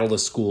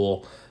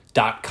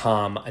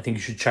 thecatalyst.school.com. I think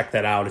you should check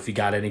that out if you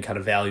got any kind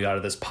of value out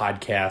of this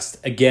podcast.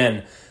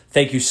 Again,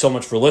 thank you so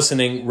much for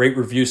listening. Rate,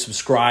 review,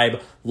 subscribe.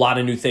 A lot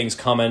of new things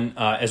coming,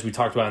 as we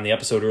talked about in the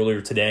episode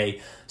earlier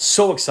today.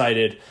 So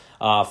excited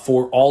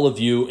for all of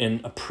you,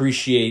 and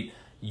appreciate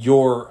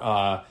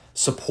your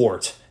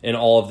support in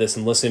all of this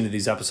and listening to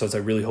these episodes. I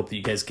really hope that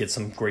you guys get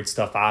some great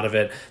stuff out of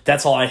it.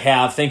 That's all I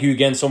have. Thank you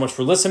again so much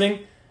for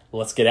listening.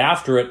 Let's get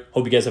after it.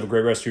 Hope you guys have a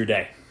great rest of your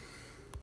day.